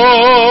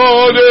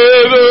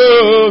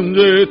어디든지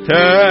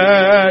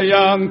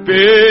태양빛에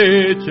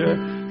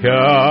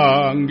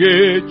향기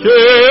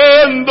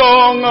진동하도다.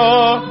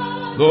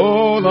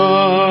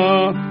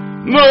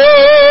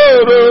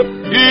 너를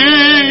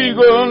익은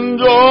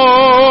저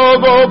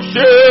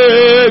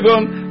곡식은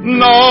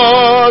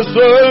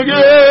낯설게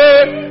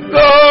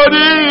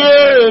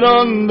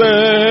가리는데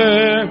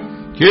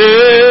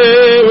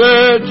기회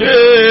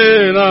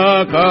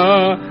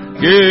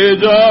지나가기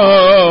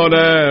전에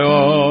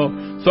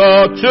어서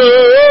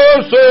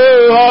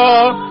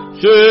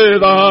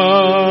추수합시다.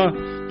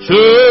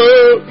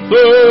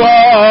 추수할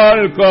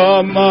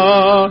것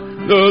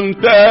많은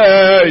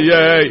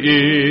때에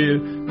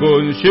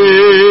일꾼심이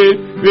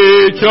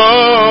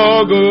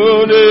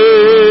적으니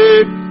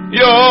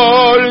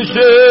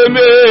열심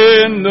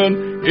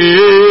있는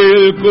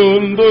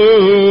일꾼들을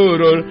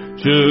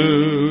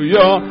주여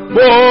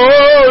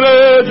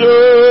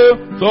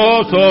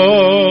보내주소서.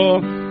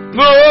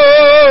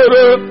 너를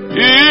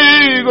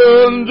익은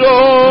저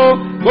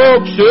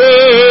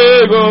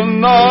곡식은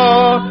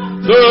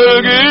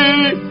낯설기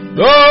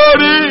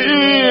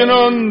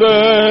기다리는데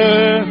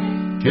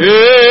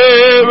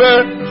기회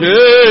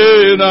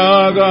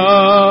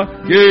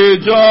지나가기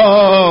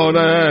전에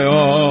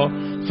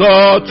어서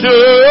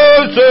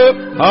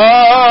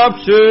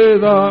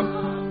추수합시다.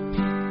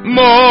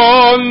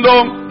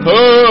 먼동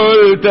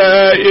틀 때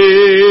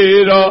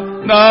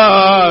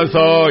일어나서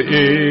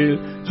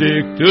일찍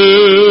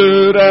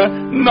들에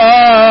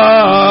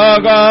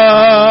나가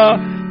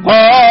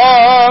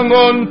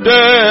광운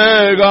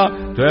때가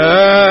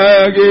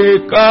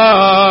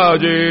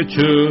되기까지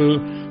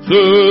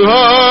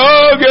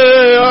추수하게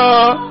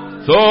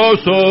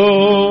하소서.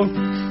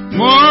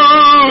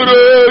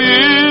 무르익은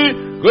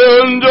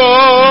저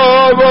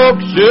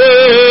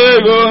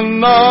곡식은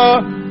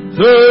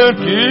낯을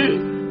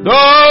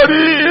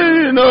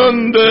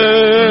기다리는데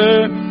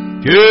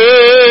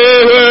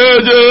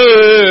기회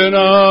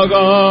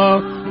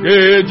지나가기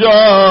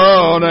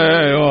전에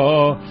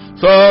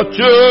어서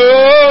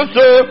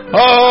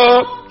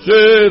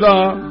추수합시다.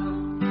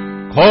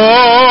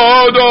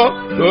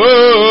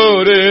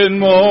 거둬들인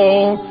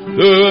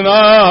모든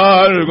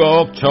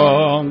알곡청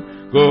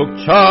국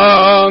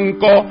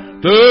참고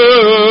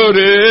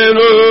드리는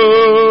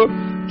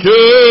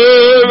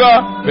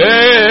주가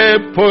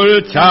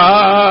베풀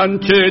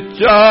잔치자리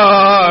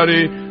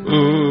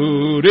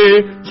우리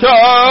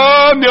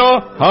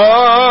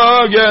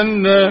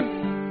참여하겠네.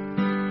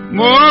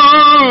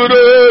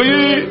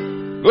 무르익은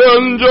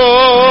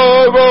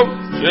저곡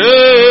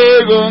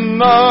식은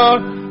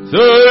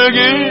낯설기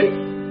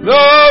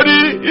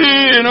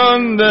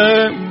기다리는데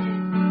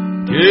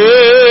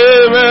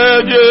기회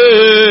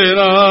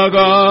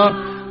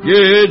지나가기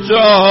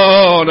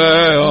전에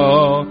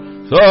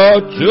어서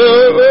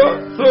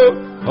추수합시다.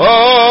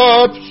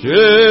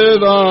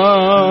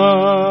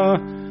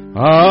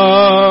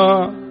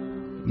 아멘.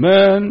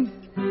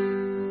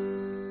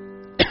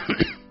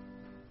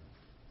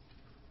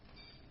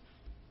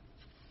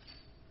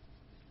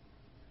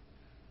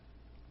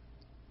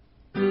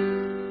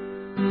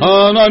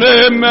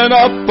 하나님의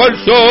나팔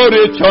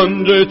소리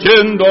천지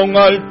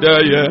진동할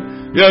때에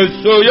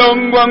예수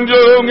영광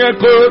중에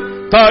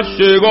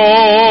굿하시고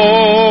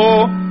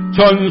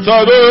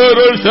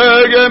천사들을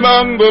세계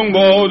만국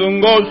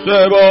모든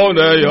곳에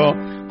보내어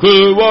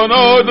구원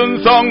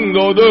얻은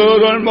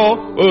성도들을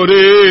모으리.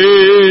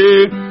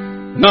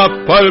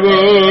 나팔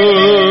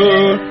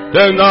불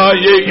때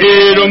나의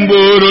이름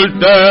부를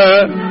때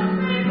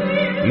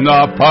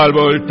나팔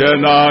불 때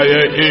나의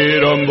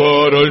이름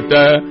부를 때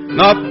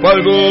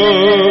나팔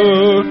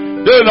불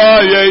때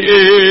나의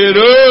이름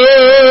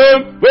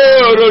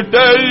부를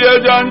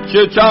때에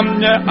잔치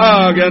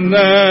참여하겠네.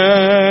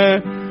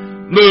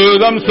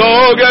 무덤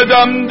속에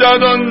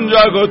잠자던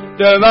자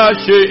그때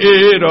다시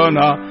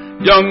일어나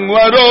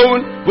영화로운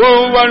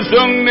부활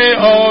승리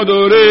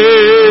얻으리.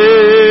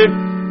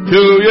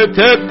 주의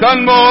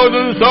택한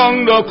모든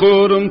성도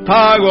구름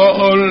타고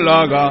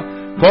올라가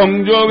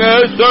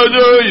공중에서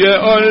주의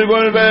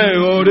얼굴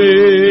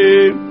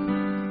배우리.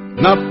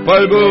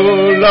 나팔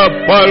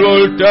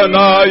불 때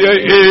나의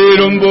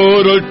이름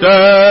부를 때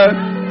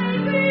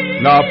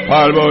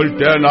나팔 불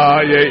때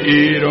나의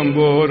이름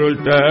부를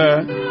때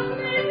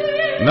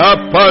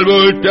나팔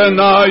불 때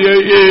나의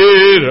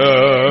이름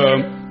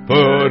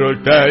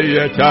부를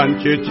때에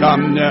잔치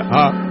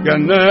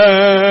참여하겠네.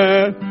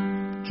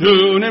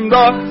 주님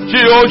다시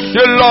오실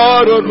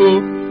날을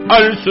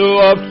알 수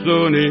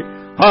없으니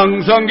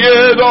항상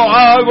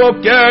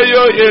기도하고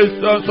깨어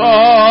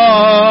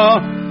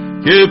있어서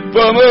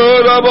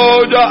기쁨으로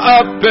보좌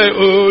앞에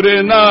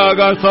우리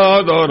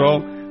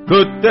나가서도록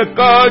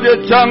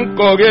그때까지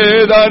참고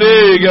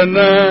기다리겠네.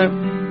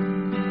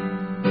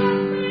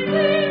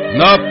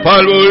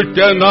 나팔 불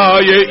때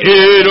나의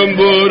이름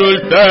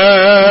부를 때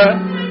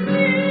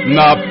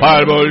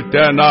나팔 불 때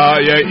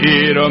나의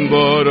이름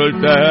부를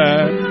때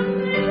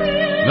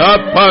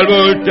나팔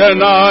불 때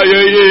나의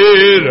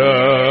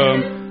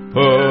이름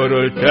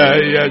부를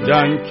때에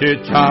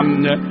잔치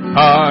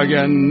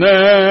참여하겠네.